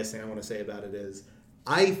Stirrings. The last thing I want to say about it is,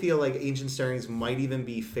 I feel like Ancient Stirrings might even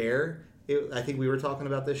be fair. I think we were talking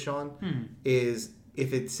about this, Sean. Is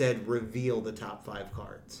if it said reveal the top 5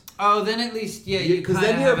 cards. Oh, then at least, you kind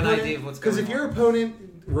of have an idea of what's going on. Because if your opponent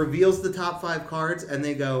reveals the top 5 cards and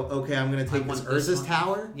they go, okay, I'm going to take this Urza's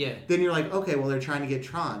Tower, then you're like, okay, well, they're trying to get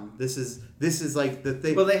Tron. This is like the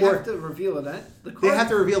thing. Well, they have to reveal that. They have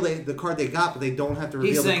to reveal the card they got, but they don't have to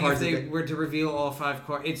reveal the cards. He's saying if they were to reveal all 5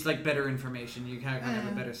 cards, it's like better information. You kind of have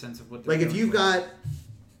a better sense of what they're like doing. if you got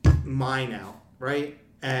mine out, right?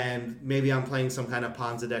 And maybe I'm playing some kind of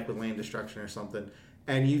Ponza deck with land destruction or something,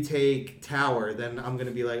 and you take Tower, then I'm going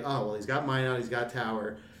to be like, oh, well, he's got mine out, he's got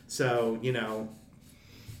Tower, so, you know,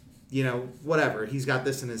 whatever, he's got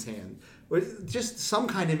this in his hand. Just some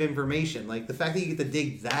kind of information, like the fact that you get to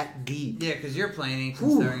dig that deep. Yeah, because you're playing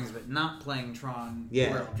Ancient Stirrings, but not playing Tron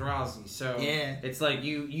or Eldrazi, so it's like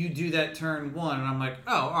you do that turn 1, and I'm like,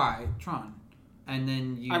 oh, all right, Tron. And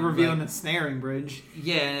then I reveal a snaring bridge.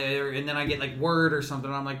 Yeah, and then I get like word or something.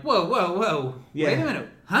 And I'm like, whoa. Yeah. Wait a minute.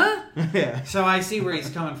 Huh? Yeah. So I see where he's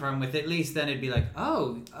coming from with at least then it'd be like,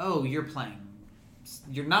 oh, you're playing.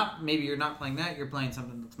 You're not playing that. You're playing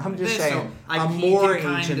something that's I'm just this. saying, So I'm more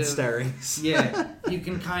Ancient Stirrings. Yeah. You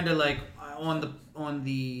can kind of like on the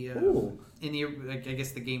in the like, I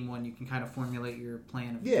guess the game 1 you can kind of formulate your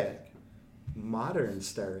plan of Modern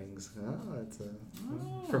Stirrings. Oh, it's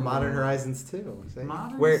for Modern Horizons too.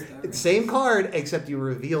 Modern it's same card except you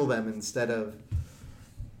reveal them instead of.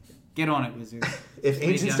 Get on it, Wizard. If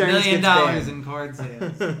Ancient Stirrings gets $1 million in card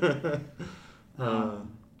sales.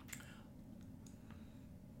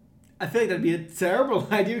 I feel like that'd be a terrible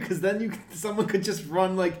idea because then someone could just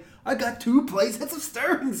run like, I got 2 playsets of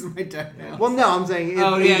Stirrings in my deck now. Well, no, I'm saying if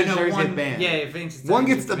Ancient Stirrings get banned. Yeah, if Ancient Stirrings one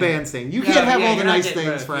gets the ban sting. You can't have all the nice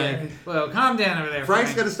things, Frank. Yeah. Well, calm down over there,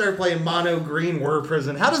 Frank's got to start playing mono green War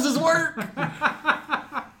Prison. How does this work?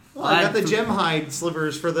 Well, I got the Gemhide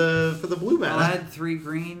slivers for the blue mana. I'll add 3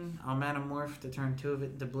 green. I'll Manamorph to turn 2 of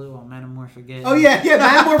it into blue. I'll Manamorph again. Oh, yeah,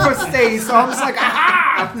 Manamorph stays, so I'm just like,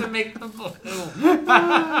 aha! To make the blue.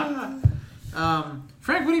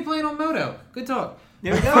 Frank, what are you playing on Moto? Good talk.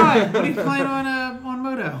 There we go. What are you playing on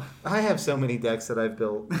Moto? I have so many decks that I've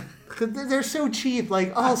built. They're so cheap.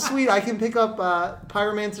 Like, oh, sweet, I can pick up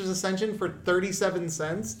Pyromancer's Ascension for 37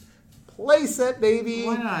 cents. Place it, baby.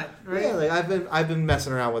 Why not? Right? Yeah, like I've been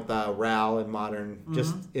messing around with Ral and Modern,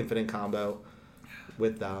 just infinite combo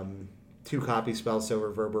with 2 copy spells, so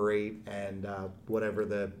Reverberate and whatever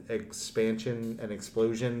the expansion and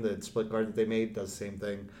explosion, the split card that they made does the same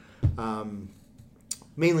thing.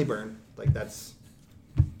 Mainly burn. Like that's.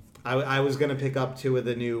 I was gonna pick up 2 of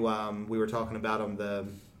the new. We were talking about them, the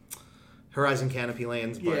Horizon Canopy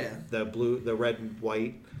lands, but the red and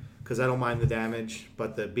white. Because I don't mind the damage,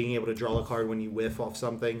 but the being able to draw a card when you whiff off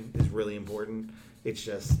something is really important. It's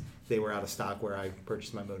just they were out of stock where I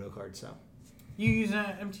purchased my Moto card, so. You use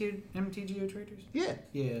MTGO Traders? Yeah.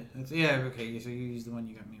 Yeah, okay, so you use the one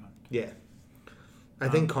you got me on. Yeah. I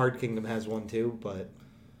think Card Kingdom has one too, but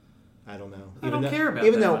I don't know. I don't care about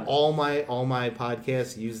even that though one. all my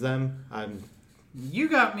podcasts use them, You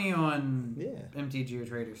got me on MTGO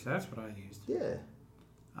Traders, so that's what I used. Yeah.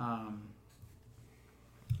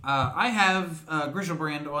 I have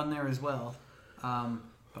Griselbrand on there as well,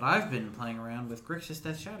 but I've been playing around with Grixis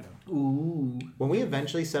Death Shadow. Ooh. When we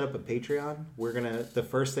eventually set up a Patreon, the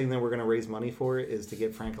first thing that we're gonna raise money for is to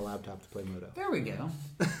get Frank a laptop to play Moto. There we go.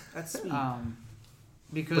 That's sweet.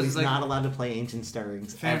 Because but he's not allowed to play Ancient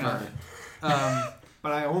Stirrings ever.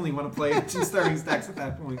 But I only want to play 2 Stirrings decks at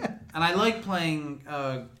that point. And I like playing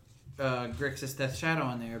Grixis Death Shadow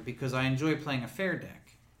on there because I enjoy playing a fair deck.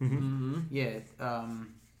 Mm-hmm. Yeah.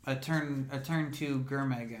 A turn 2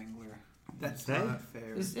 Gurmag Angler. That's not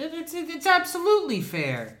fair. It's absolutely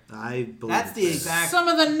fair. I believe that's the exact. Some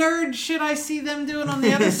of the nerd shit I see them doing on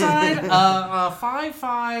the other side.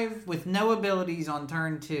 5/5 with no abilities on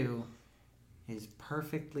turn 2 is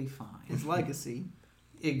perfectly fine. His legacy.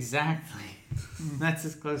 Exactly. That's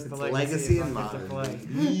as close to It's legacy legacy and as I get to modern.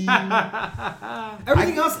 play.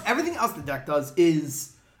 Everything else the deck does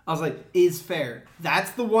is, I was like, is fair.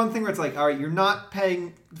 That's the one thing where it's like, all right, you're not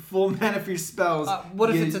paying full mana for your spells. What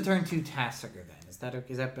if You- it's a turn 2 Tasigur then?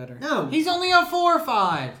 Is that better? No. He's only a 4 or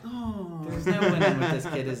 5. Oh. There's no winning with this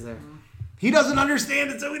kid, is there? He doesn't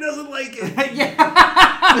understand it, so he doesn't like it. Yeah.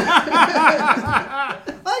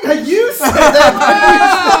 Like how you said that.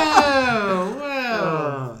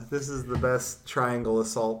 Whoa. This is the best triangle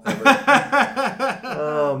assault ever.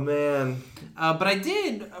 Oh, man. But I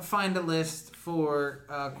did find a list for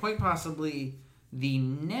quite possibly the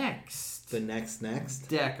next The next?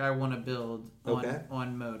 deck I want to build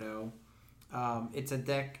on Moto. It's a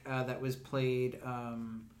deck that was played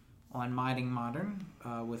on Mighty Modern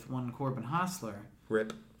with one Corbin Hostler.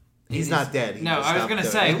 Rip. He's not dead. He No, just I was stopped going to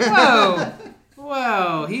doing say, it.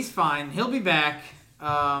 whoa, he's fine. He'll be back.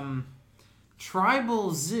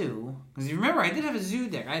 Tribal Zoo. Because you remember, I did have a zoo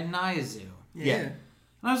deck. I had Naya Zoo. Yeah. And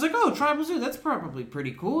I was like, oh, Tribal Zoo, that's probably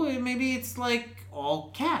pretty cool. Maybe it's like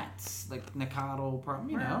all cats. Like Nikado,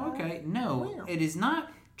 okay. No, it is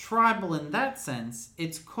not tribal in that sense.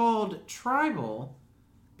 It's called tribal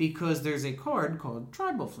because there's a card called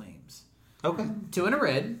Tribal Flames. Okay. 2 and a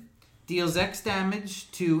red. Deals X damage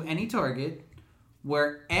to any target,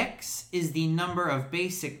 where X is the number of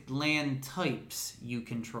basic land types you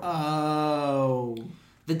control. Oh.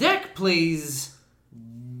 The deck plays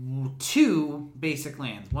 2 basic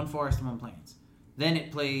lands, 1 forest and 1 plains. Then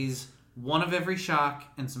it plays 1 of every shock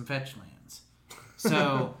and some fetch lands.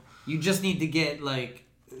 So you just need to get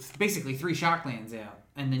basically 3 shock lands out,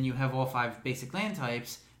 and then you have all 5 basic land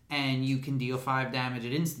types, and you can deal 5 damage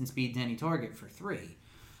at instant speed to any target for 3.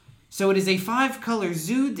 So it is a 5-color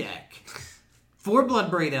zoo deck. 4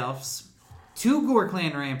 Bloodbraid Elves, 2 Gore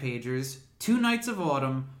Clan Rampagers, 2 Knights of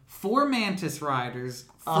Autumn, 4 Mantis Riders,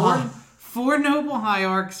 4 Noble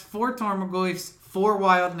Hierarchs, 4 Tarmogoyfs, 4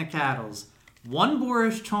 Wild Nikadals, 1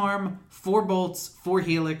 Boorish Charm, 4 Bolts, 4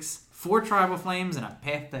 Helix, 4 Tribal Flames, and a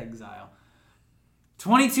Path to Exile.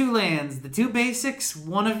 22 lands, the 2 basics,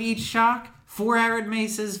 1 of each shock, 4 Arid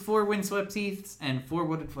Maces, 4 Windswept Heaths, and 4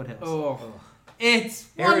 Wooded Foothills. Oh. It's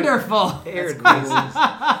wonderful. Arid That's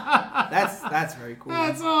very cool.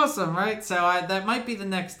 That's awesome, right? So that might be the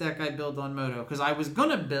next deck I build on Moto, because I was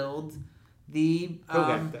gonna build the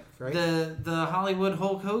Hogak deck, right? the Hollywood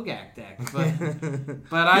Hulk Hogak deck,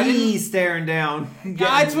 but I didn't. He's staring down.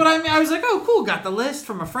 That's what I mean. I was like, oh, cool. Got the list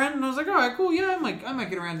from a friend, and I was like, all right, cool. Yeah, I might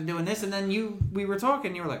get around to doing this. And then we were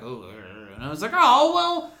talking. You were like, oh, and I was like, oh,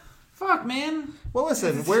 well, fuck, man. Well,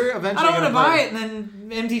 listen, we're eventually I don't want to gonna buy play- it.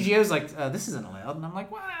 And then MTGO's like, this isn't allowed, and I'm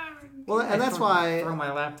like, well. And that's why... Throw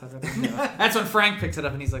my laptop at him. That's when Frank picks it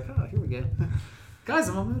up, and he's like, oh, here we go. Guys,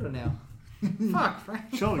 I'm on Moto now. Fuck,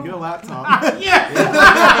 Frank. Sean, get a laptop. Yeah.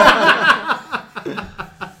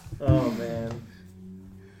 Oh, man.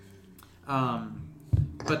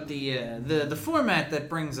 But the format that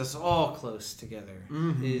brings us all close together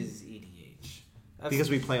is EDH. Because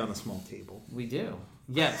we play on a small table. We do.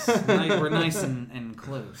 Yes, we're nice and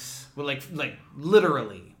close. We're like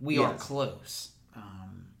literally, we are close.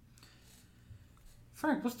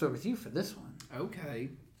 Frank, what's up with you for this one? Okay.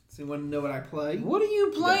 So you want to know what I play? What are you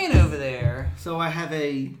playing over there? So I have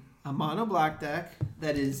a mono black deck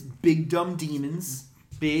that is Big Dumb Demons.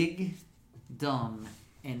 Big, dumb,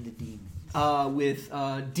 and the demon. With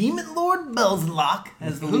Demon Lord Belzenlock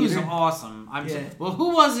as the Who's leader. awesome. Yeah. Well,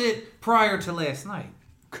 who was it prior to last night?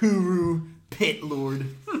 Kuru Pit Lord.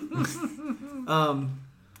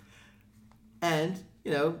 And,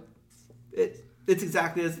 it's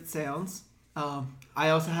exactly as it sounds.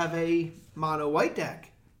 I also have a mono white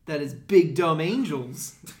deck that is Big Dumb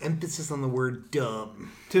Angels. Emphasis on the word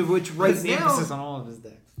dumb. To which right That's the now, emphasis on all of his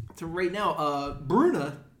decks.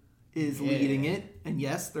 Bruna is leading it. And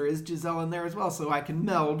yes, there is Giselle in there as well, so I can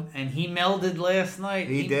meld. And he melded last night.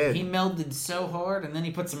 He did. He melded so hard, and then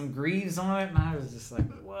he put some greaves on it, and I was just like,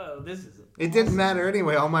 whoa, this is It didn't matter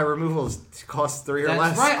anyway. All my removals cost 3 or That's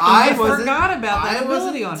less. right. I forgot about that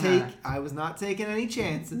ability on her. I was not taking any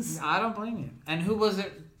chances. I don't blame you. And who was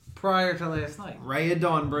it prior to last night? Raya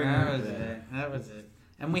Dawnbringer. That was it.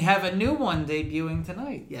 And we have a new one debuting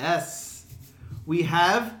tonight. Yes. We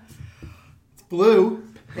have... It's blue,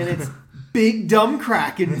 and it's Big Dumb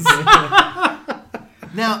Krakens.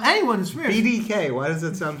 Now, anyone who's familiar... BDK. Why does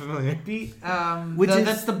that sound familiar?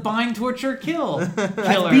 That's the bind, torture, kill killer.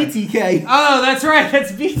 That's BTK. Oh, that's right.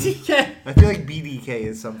 That's BTK. I feel like BDK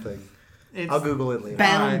is something. I'll Google it later.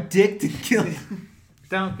 Bound dick to kill.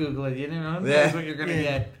 Don't Google it. You know that's what you're gonna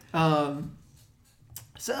get.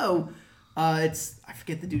 So, I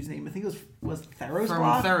forget the dude's name. I think it was Theros From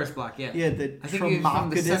Block. Theros Block, yeah. Yeah, the I think it was from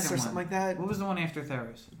the Traumacidus second or one. something like that. What was the one after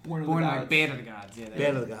Theros? Born of Born the of Gods. Band of the Gods. Yeah,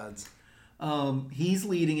 Band of the Gods. He's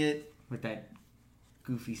leading it. with that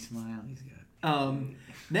goofy smile he's got.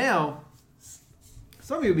 Now,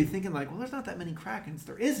 some of you will be thinking like, well, there's not that many Krakens.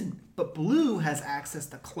 There isn't, but Blue has access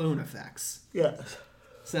to clone effects. Yes.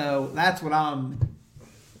 So that's what I'm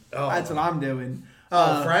doing.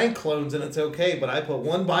 Frank clones and it's okay, but I put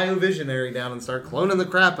one Biovisionary down and start cloning the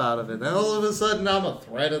crap out of it. And all of a sudden, I'm a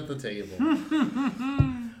threat at the table.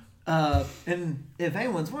 And if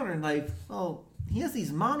anyone's wondering, like, well, he has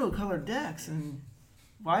these monocolored decks, and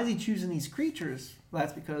why is he choosing these creatures? Well,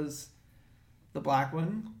 that's because the black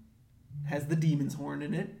one has the Demon's Horn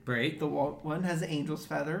in it. Right. The white one has the Angel's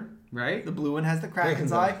Feather. Right. The blue one has the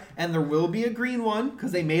Kraken's Kraken's Eye. Eye. And there will be a green one,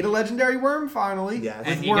 because they made a legendary worm finally. Yes.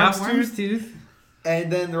 And with you got Worm's Worm's Tooth. Tooth.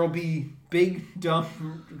 And then there will be big,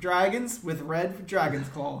 dumb dragons with red Dragon's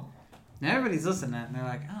Claw. Now everybody's listening to that and they're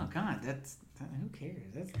like, oh, God, who cares?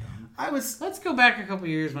 That's dumb. Let's go back a couple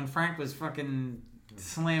years when Frank was fucking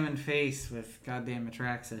slamming face with goddamn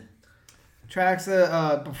Atraxa.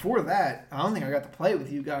 Traxa, before that, I don't think I got to play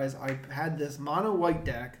with you guys. I had this mono white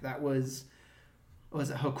deck that was it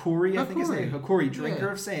Hokuri, I think his name? Hokuri,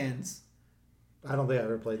 Drinker of Sands. I don't think I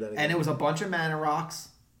ever played that again. And it was a bunch of mana rocks.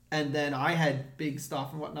 And then I had big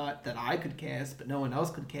stuff and whatnot that I could cast, but no one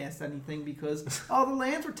else could cast anything because all the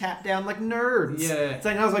lands were tapped down like nerds. Yeah. It's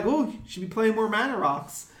like I was like, oh, you should be playing more mana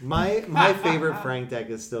rocks. My favorite Frank deck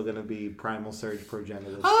is still going to be Primal Surge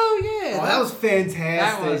Progenitus. Oh, yeah. Oh, that was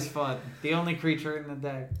fantastic. That was fun. The only creature in the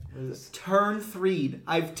deck was... Turn 3'd.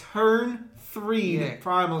 I've turn 3'd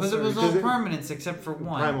Primal Surge. Because it was all permanents except for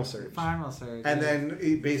one. Primal Surge. Primal Surge. And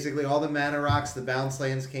then basically all the mana rocks, the bounce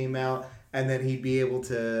lands came out, and then he'd be able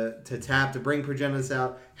to tap to bring Progenitus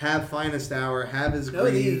out, have Finest Hour, have his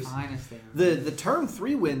Greaves. Finest there. The turn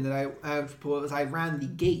 3 win that I pulled was I ran the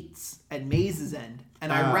Gates at Maze's End.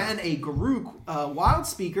 And I ran a Garruk Wild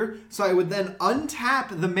Speaker, so I would then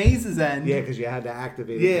untap the Maze's End. Yeah, because you had to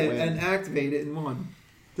activate it to win. And activate it in one.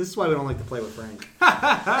 This is why we don't like to play with Frank.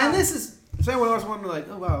 And this is... So anyone else wonder like,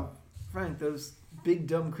 oh wow, Frank, those big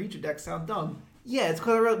dumb creature decks sound dumb. Yeah, it's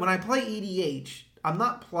because when I play EDH, I'm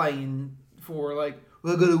not playing for like,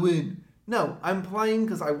 well, I gotta win. No, I'm playing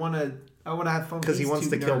because I wanna have fun. Because he wants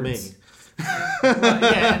to kill me.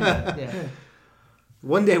 Yeah.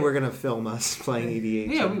 One day we're gonna film us playing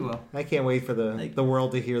EDH. Yeah, we will. I can't wait for the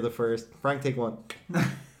world to hear the first. Frank, take one.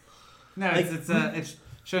 No, it's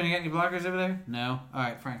showing you got any blockers over there? No. All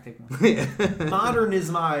right, Frank, take one. Modern is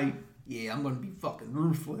my I'm gonna be fucking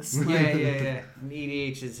ruthless. Yeah. And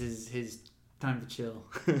EDH is his time to chill.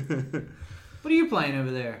 What are you playing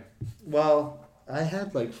over there? Well, I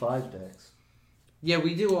had like 5 decks. Yeah,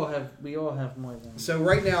 we all have more than. So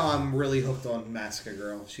right now I'm really hooked on Massacre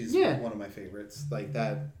Girl. She's one of my favorites. Like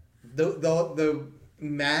that, the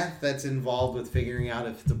math that's involved with figuring out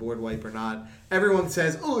if it's a board wipe or not. Everyone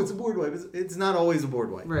says, "Oh, it's a board wipe." It's not always a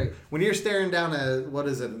board wipe. Right. When you're staring down a what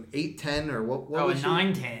is it, an 8-10 or what? Oh, was a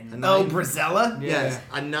 9-10. Oh, Brazella? Yes,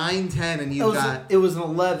 a 9-10, and you got. It was an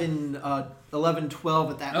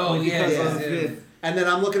 11-12 at that point. Yeah. And then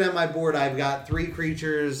I'm looking at my board. I've got 3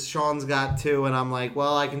 creatures. Sean's got 2, and I'm like,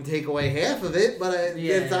 well, I can take away half of it, but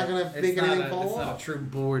it's not going to make anything fall It's off. not a true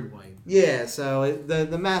board wipe. Yeah, so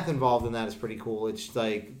the math involved in that is pretty cool. It's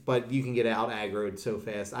like, but you can get out aggroed so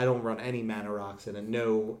fast. I don't run any mana rocks and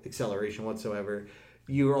no acceleration whatsoever.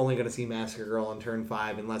 You're only going to see Massacre Girl on turn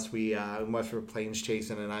 5 unless we're planes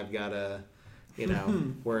chasing and I've got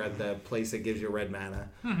we're at the place that gives you red mana.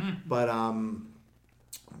 But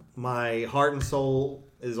my heart and soul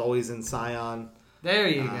is always in Scion. There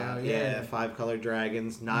you go. Yeah. 5-color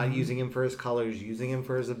dragons. Not using him for his colors, using him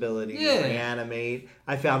for his ability. Yeah. Reanimate.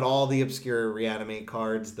 I found all the obscure reanimate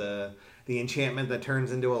cards. The enchantment that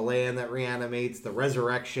turns into a land that reanimates. The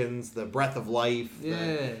resurrections. The breath of life.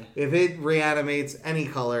 Yeah. If it reanimates any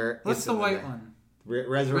color, What's it's the in white there. one?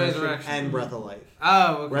 Resurrection and breath of life.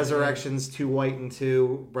 Oh, okay. Resurrection's 2 white and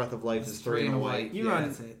 2. Breath of life is 3 and a white. You run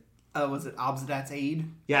it. Was it Obsidat's Aid?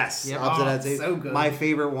 Yes, Yep. Obsidat's Aid. So good. My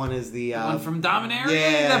favorite one is the one from Dominaria?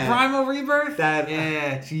 Yeah. The Primal Rebirth?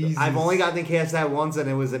 Yeah, Jesus. I've only gotten to cast that once, and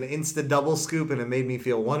it was an insta double scoop, and it made me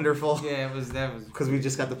feel wonderful. Yeah, that was because we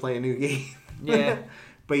just got to play a new game. Yeah.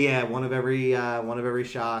 But yeah, one of every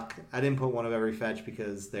shock. I didn't put one of every fetch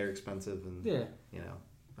because they're expensive, and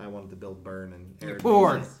I wanted to build burn and air.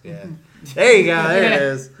 Poor. Yeah, there you go. There it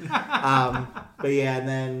is. But yeah, and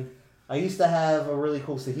then I used to have a really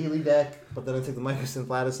cool Saheeli deck, but then I took the Mycosynth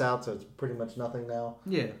Lattice out, so it's pretty much nothing now.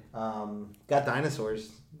 Yeah. Got dinosaurs.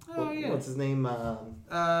 What's his name?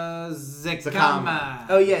 Zekama.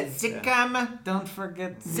 Oh yeah, Zekama. Don't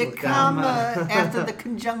forget Zekama after the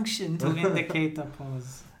conjunction. to indicate the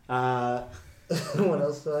pause. What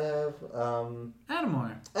else do I have?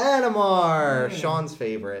 Animar. Animar, Yeah. Sean's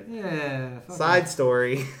favorite. Yeah. Side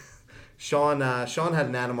story: Sean had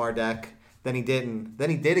an Animar deck. Then he didn't. Then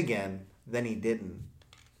he did again. Then he didn't.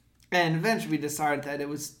 And eventually we decided that it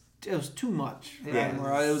was too much. Yeah.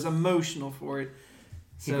 It was emotional for it.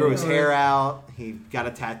 He grew his hair out. He got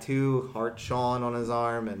a tattoo, Heart Sean, on his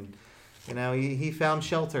arm, and he found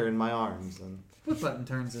shelter in my arms. And What button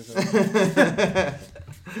turns this over?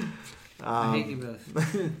 I hate you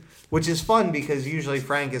both. Which is fun because usually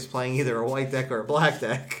Frank is playing either a white deck or a black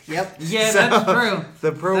deck. Yep. Yeah, So, that's true.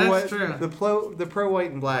 The pro That's white, true. the pro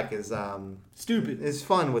white and black is Stupid. is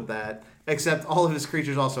fun with that. Except all of his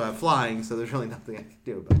creatures also have flying, so there's really nothing I can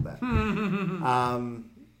do about that.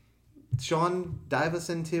 Sean, dive us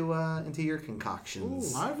into your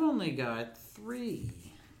concoctions. Ooh, I've only got 3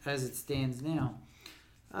 as it stands now.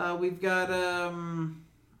 We've got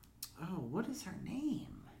what is her name?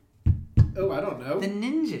 Oh, I don't know. The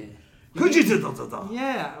ninja. Kujitadadada.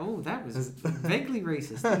 Yeah. Oh, that was vaguely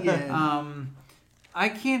racist. Yeah. I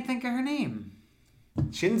can't think of her name.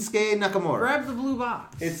 Shinsuke Nakamura. Grab the blue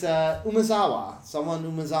box. It's Umezawa. Someone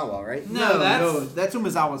Umezawa, right? No, that's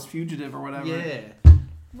Umezawa's fugitive or whatever. Yeah.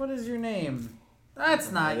 What is your name? That's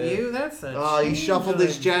not you. That's a. Oh, he shuffled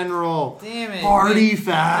his general. Damn it. Party Oh,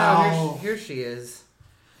 foul. here she is.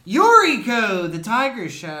 Yoriko, the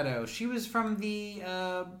Tiger's Shadow. She was from the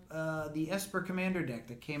Esper Commander deck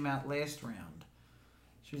that came out last round.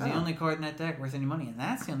 She was the only card in that deck worth any money, and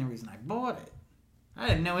that's the only reason I bought it. I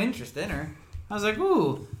had no interest in her. I was like,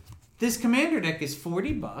 ooh, this Commander deck is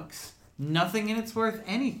 $40. Nothing in it's worth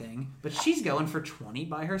anything, but she's going for 20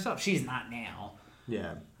 by herself. She's not now.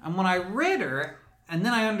 Yeah. And when I read her, and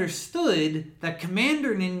then I understood that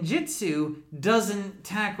Commander Ninjutsu doesn't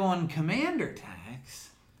tack on Commander tax.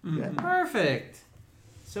 Yeah. Perfect.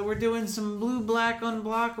 So we're doing some blue-black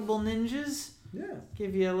unblockable ninjas. Yeah.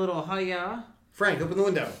 Give you a little hiya. Frank, open the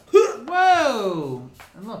window. Whoa!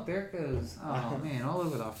 And look, there it goes. Oh, man, all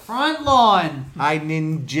over the front lawn. I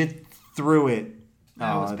ninja through it.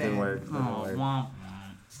 That was it didn't bad. work. Oh, Didn't work. womp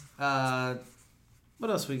womp. What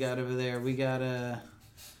else we got over there? We got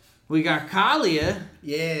Kalia.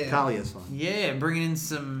 Yeah. Kalia's fun. Yeah, bringing in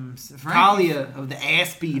some Frank. Kalia of the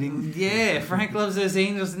ass beating. Yeah, Frank loves those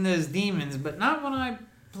angels and those demons, but not when I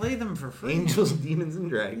play them for free. Angels, Demons, and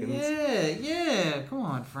Dragons. Yeah. Come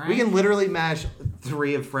on, Frank. We can literally mash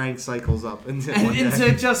 3 of Frank's cycles up into one into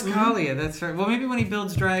deck. just Kalia. That's right. Well, maybe when he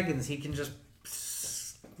builds dragons, he can just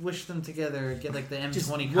squish them together, get like the M20 Just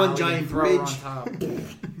Kalia one and giant throw her on bridge. top.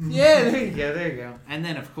 Yeah, there you go. And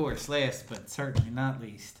then, of course, last but certainly not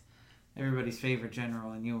least, everybody's favorite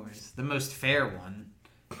general and yours, the most fair one.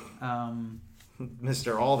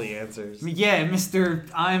 Mr. All the Answers. Yeah, Mr.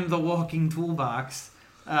 I'm the walking toolbox.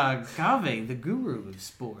 Gave, the guru of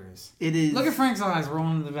spores. It is. Look at Frank's eyes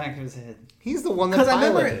rolling in the back of his head. He's the one that Because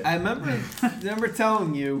piloted. I remember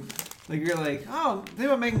telling you, like you're like, oh, they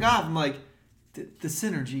were making God. I'm like, the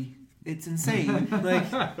synergy, it's insane. Like,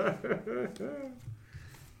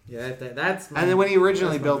 Yeah, that's. And then when he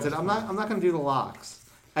originally that's my built it, best I'm one. not going to do the locks.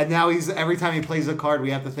 And now every time he plays a card,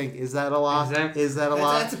 we have to think: is that a lock? Exactly. Is that a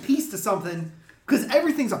lock? that's a piece to something. Because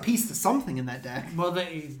everything's a piece to something in that deck. Well,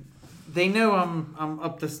 they know I'm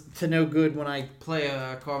up to no good when I play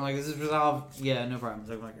a card. I'm like, this is resolved. Yeah, no problem.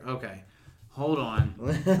 So I'm like, okay, hold on.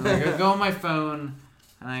 And I go on my phone,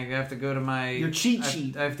 and I have to go to my Your cheat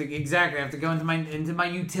sheet. I have to go into my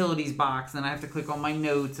utilities box, and then I have to click on my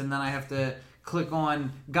notes, and then I have to click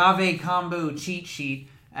on Gave combo cheat sheet,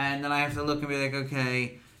 and then I have to look and be like,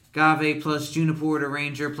 okay, Gave plus Juniport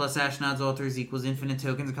Ranger plus Ashnod's Altars equals infinite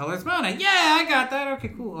tokens of colorless mana. Yeah, I got that. Okay,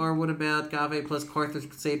 cool. Or what about Gave plus Carthage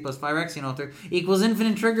Crusade plus Phyrexian Altar equals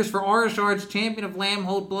infinite triggers for Aura Shards, Champion of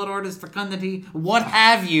Lambhold, Blood Artist, Fecundity, what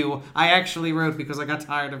have you. I actually wrote because I got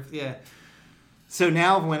tired of, So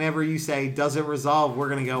now, whenever you say, does it resolve, we're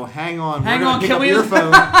going to go, hang on, Hang we're going on, to pick can up we- your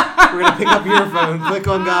phone. We're going to pick up your phone, click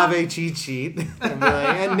on Gave cheat sheet, and be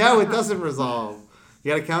like, and no, it doesn't resolve.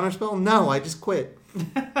 You got a counterspell? No, I just quit.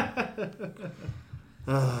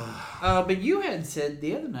 But you had said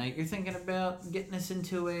the other night you're thinking about getting us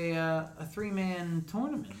into a 3-man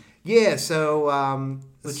tournament. Yeah, so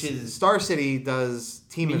Which is- Star City does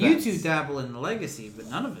team I mean, events. you two dabble in the legacy, but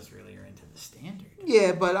none of us really are into the standard.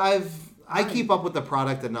 Yeah, but I keep up with the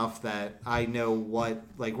product enough that I know what,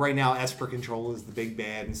 like right now Esper Control is the big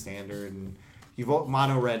bad and standard, and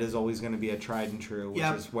mono red is always going to be a tried and true, which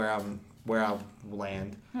is where I'll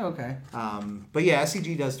land. Okay. But yeah,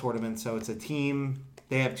 SCG does tournaments, so it's a team.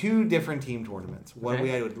 They have 2 different team tournaments. What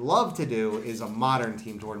I would love to do is a modern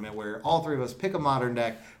team tournament where all 3 of us pick a modern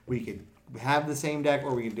deck. We could have the same deck,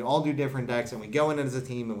 or we could all do different decks, and we go in as a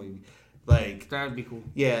team, and we like. That would be cool.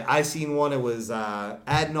 Yeah, I seen one. It was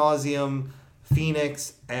Ad Nauseum,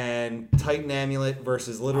 Phoenix, and Titan Amulet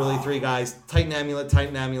versus literally 3 guys. Titan Amulet,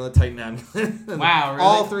 Titan Amulet, Titan Amulet. Wow, really?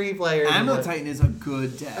 All 3 players. Amulet Titan is a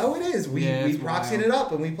good deck. Oh, it is. We proxied it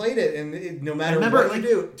up and we played it, and no matter what you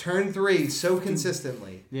do, turn 3 so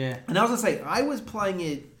consistently. Yeah. And I was gonna say, I was playing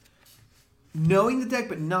it knowing the deck,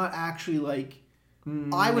 but not actually like.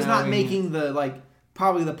 I was not making the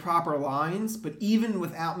probably the proper lines, but even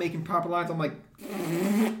without making proper lines, I'm like.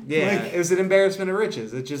 Yeah, it was an embarrassment of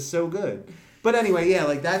riches. It's just so good. But anyway, yeah,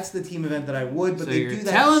 that's the team event that I would. But so they you're do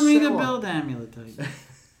that. Telling me to build Amulet Titan.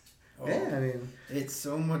 Yeah, I mean, it's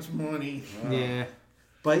so much money. Yeah.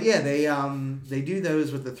 But yeah, they do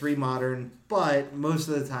those with the 3 modern, but most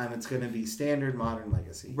of the time it's going to be standard, modern,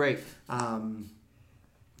 legacy. Right. And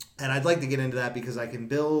I'd like to get into that because I can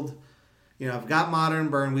build. I've got modern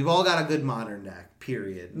burn. We've all got a good modern deck.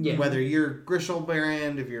 Period. Yeah. Whether you're Grishol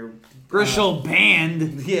Brand, if you're Grishol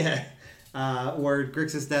Band. Yeah. Or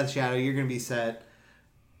Grixis Death Shadow, you're going to be set.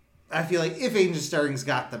 I feel like if Ancient Stirring's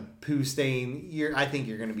got the poo stain, I think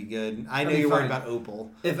you're going to be good. I know you're worried about Opal.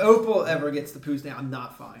 If Opal ever gets the poo stain, I'm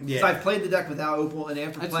not fine. Yeah. I've played the deck without Opal, and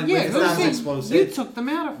after playing with it, it's not explosive. You took them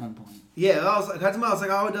out at one point. Yeah, I was like,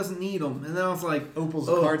 oh, it doesn't need them. And then I was like, Opal's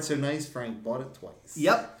a card so nice, Frank bought it twice.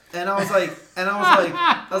 Yep. And I was like,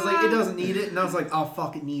 it doesn't need it. And I was like, oh,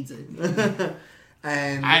 fuck, it needs it.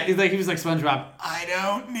 And he was like SpongeBob. I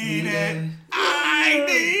don't need it. I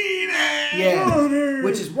need it. Yeah.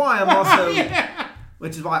 Which is why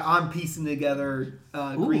I'm piecing together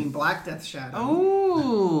green black Death Shadow.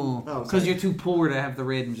 Oh, because you're too poor to have the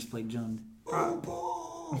red and just play Jund.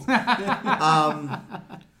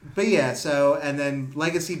 But yeah, so and then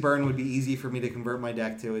Legacy Burn would be easy for me to convert my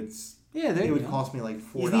deck to. It would cost me like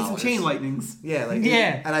 $4. You need some Chain Lightnings. Yeah,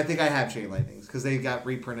 yeah. And I think I have Chain Lightnings because they got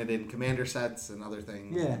reprinted in Commander sets and other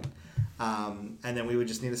things. Yeah. And then we would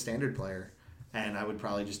just need a standard player, and I would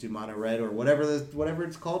probably just do mono red or whatever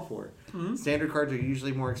it's called for. Mm-hmm. Standard cards are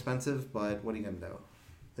usually more expensive, but what are you gonna do?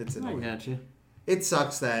 It's annoying. I got you. It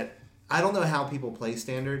sucks that I don't know how people play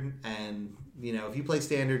standard, and if you play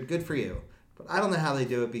standard, good for you. But I don't know how they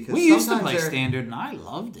do it because we used to play standard and I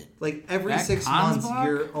loved it. Like every 6 months,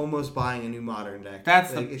 you're almost buying a new modern deck.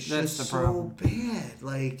 That's it's that's just the problem. so bad.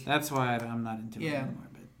 Like that's why I'm not into it anymore.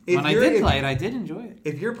 But when I did play it, I did enjoy it.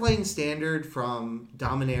 If you're playing standard from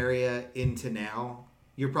Dominaria into now,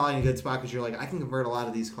 you're probably in a good spot because you're like, I can convert a lot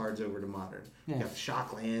of these cards over to modern. Yeah. You got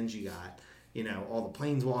shock lands, you got all the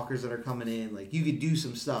planeswalkers that are coming in. Like, you could do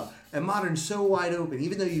some stuff. And modern's so wide open.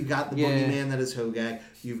 Even though you've got the boogeyman that is Hogak,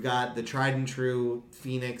 you've got the tried and true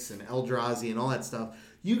Phoenix and Eldrazi and all that stuff,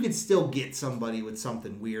 you could still get somebody with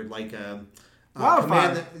something weird like a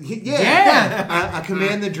Command a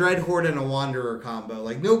Command the Dreadhorde and a Wanderer combo.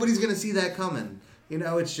 Like, nobody's going to see that coming.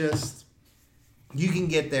 It's just, you can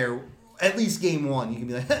get there at least game 1. You can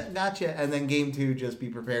be like, gotcha. And then game 2, just be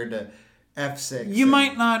prepared to F6. You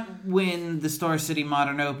might not win the Star City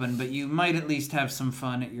Modern Open, but you might at least have some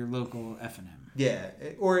fun at your local F&M. Yeah,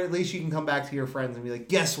 or at least you can come back to your friends and be like,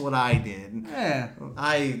 guess what I did? Yeah.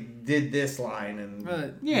 I did this line and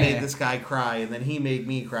made this guy cry, and then he made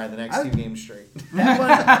me cry the next 2 games straight.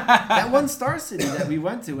 That one Star City that we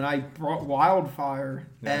went to, and I brought Wildfire,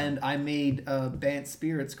 and I made Bant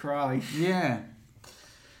Spirits cry. Yeah.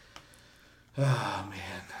 Oh, man.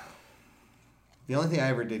 The only thing I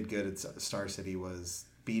ever did good at Star City was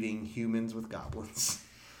beating humans with goblins.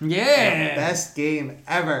 Yeah. Best game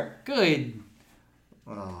ever. Good.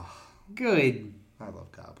 Oh. Good. I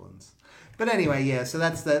love goblins. But anyway, yeah, so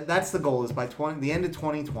that's the goal is by the end of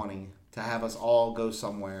 2020 to have us all go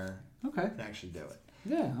somewhere and actually do it.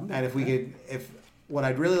 Yeah. And if what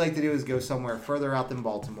I'd really like to do is go somewhere further out than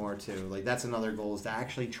Baltimore too. Like, that's another goal, is to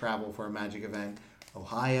actually travel for a Magic event.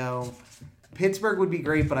 Ohio. Pittsburgh would be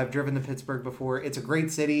great, but I've driven to Pittsburgh before. It's a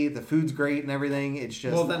great city. The food's great and everything. It's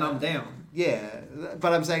just... Well, then I'm down. Yeah.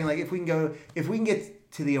 But I'm saying, like, if we can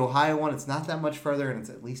get to the Ohio one, it's not that much further, and it's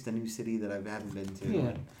at least a new city that I haven't been to.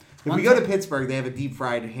 Yeah. If we go to Pittsburgh, they have a deep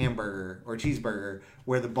fried hamburger or cheeseburger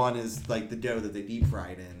where the bun is like the dough that they deep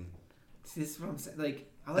fried in. See, this is what I'm saying.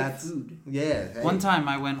 Like, I like food. Yeah. Hey. One time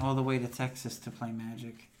I went all the way to Texas to play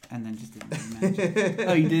Magic and then just didn't play Magic.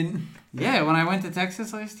 Oh, you didn't? Yeah, when I went to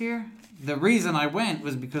Texas last year, the reason I went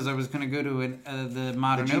was because I was going to go to the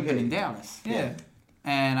Modern Open in Dallas. Yeah.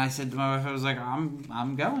 And I said to my wife, I was like,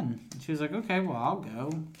 I'm going. And she was like, okay, well, I'll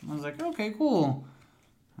go. I was like, okay, cool.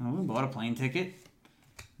 And we bought a plane ticket.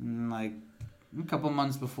 And like a couple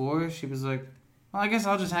months before, she was like, well, I guess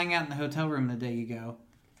I'll just hang out in the hotel room the day you go.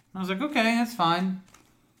 And I was like, okay, that's fine.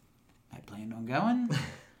 I planned on going.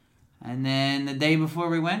 And then the day before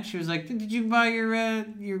we went, she was like, did you buy your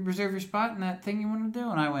reserve your spot in that thing you want to do?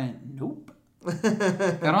 And I went, nope.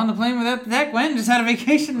 Got on the plane without the deck, went and just had a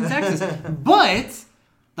vacation in Texas. But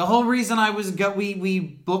the whole reason we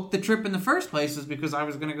booked the trip in the first place was because I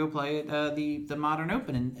was going to go play at the Modern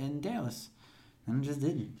Open in Dallas. And I just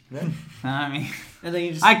didn't. Yeah. I mean, And then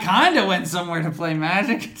you just I kind of went somewhere to play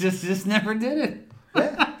Magic, just never did it.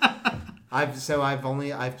 Yeah.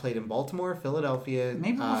 I've played in Baltimore, Philadelphia.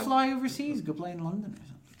 Maybe we'll fly overseas, go play in London or something.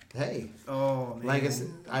 Hey, oh man. Legacy.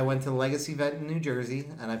 I went to Legacy Vet in New Jersey,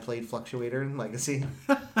 and I played Fluctuator in Legacy.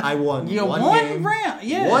 I won. You one won game. round,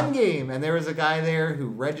 yeah. One game, and there was a guy there who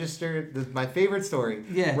registered. My favorite story.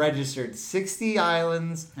 Yeah. Registered 60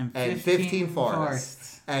 islands and 15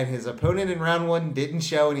 forests. And his opponent in round 1 didn't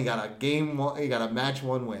show, and he got a match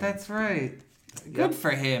 1 win. That's right. Good Yep.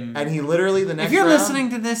 for him. And he literally the next. If you're round, listening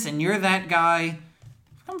to this and you're that guy,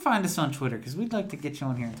 come find us on Twitter because we'd like to get you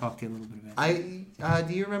on here and talk to you a little bit about it.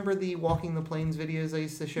 do you remember the Walking the Plains videos I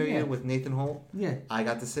used to show Yeah. you with Nathan Holt? Yeah. I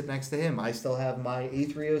got to sit next to him. I still have my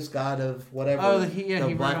Aetherios God of whatever. Oh, he the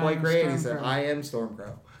wrote black, on white, him gray. And he said, Stormcrow. I am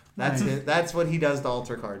Stormcrow. That's Nice. it. That's what he does to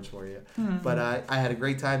alter cards for you. Mm-hmm. But I had a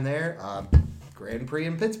great time there. Grand Prix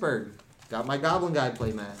in Pittsburgh. Got my Goblin Guide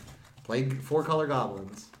playmat. Played 4-color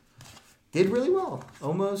goblins. Did really well.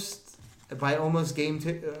 By almost day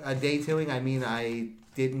 2ing, I mean I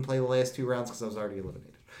didn't play the last 2 rounds because I was already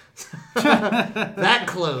eliminated. That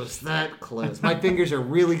close. My fingers are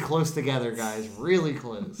really close together, guys. Really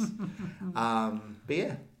close. But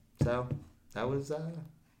yeah, so that was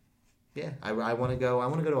yeah. I want to go. I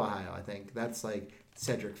want to go to Ohio. I think that's like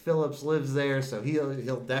Cedric Phillips lives there, so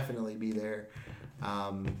he'll definitely be there.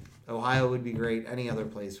 Ohio would be great. Any other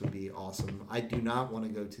place would be awesome. I do not want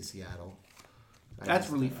to go to Seattle. That's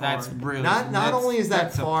really far. That's really Not only is that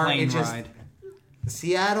that's a far, plane it's just ride.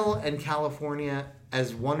 Seattle and California,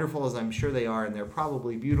 as wonderful as I'm sure they are, and they're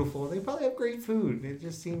probably beautiful, and they probably have great food. It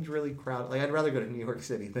just seems really crowded. Like I'd rather go to New York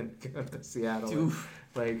City than go to Seattle. Oof.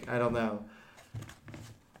 Like I don't know.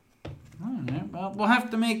 All right, well, we'll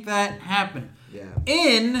have to make that happen. Yeah.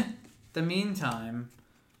 In the meantime,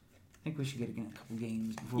 I think we should get a couple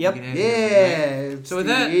games before Yep. we get out of Yeah. here. It's So with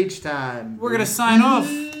the that, H time. We're going to sign off.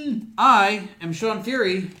 I am Sean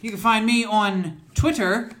Fury. You can find me on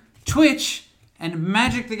Twitter, Twitch, and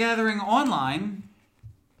Magic the Gathering Online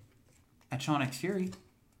at Sean X Fury.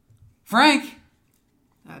 Frank,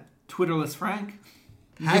 Twitterless Frank.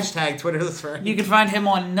 Hashtag Twitterless Frank. you can find him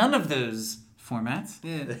on none of those formats.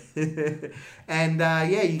 Yeah. And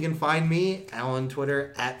yeah, you can find me on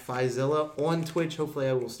Twitter at Fizilla. On Twitch, hopefully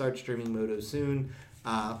I will start streaming Moto soon,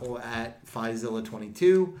 or at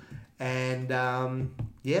Fizilla22. And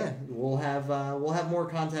yeah, we'll have more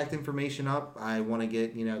contact information up. I want to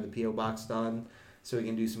get the PO box done so we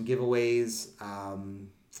can do some giveaways.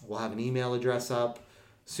 We'll have an email address up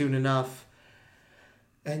soon enough.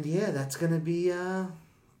 And yeah, that's gonna be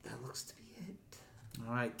that looks to be it.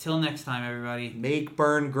 All right, till next time, everybody. Make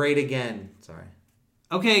Burn great again. Sorry.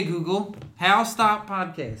 Okay, Google, how stop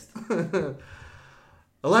podcast?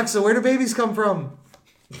 Alexa, where do babies come from?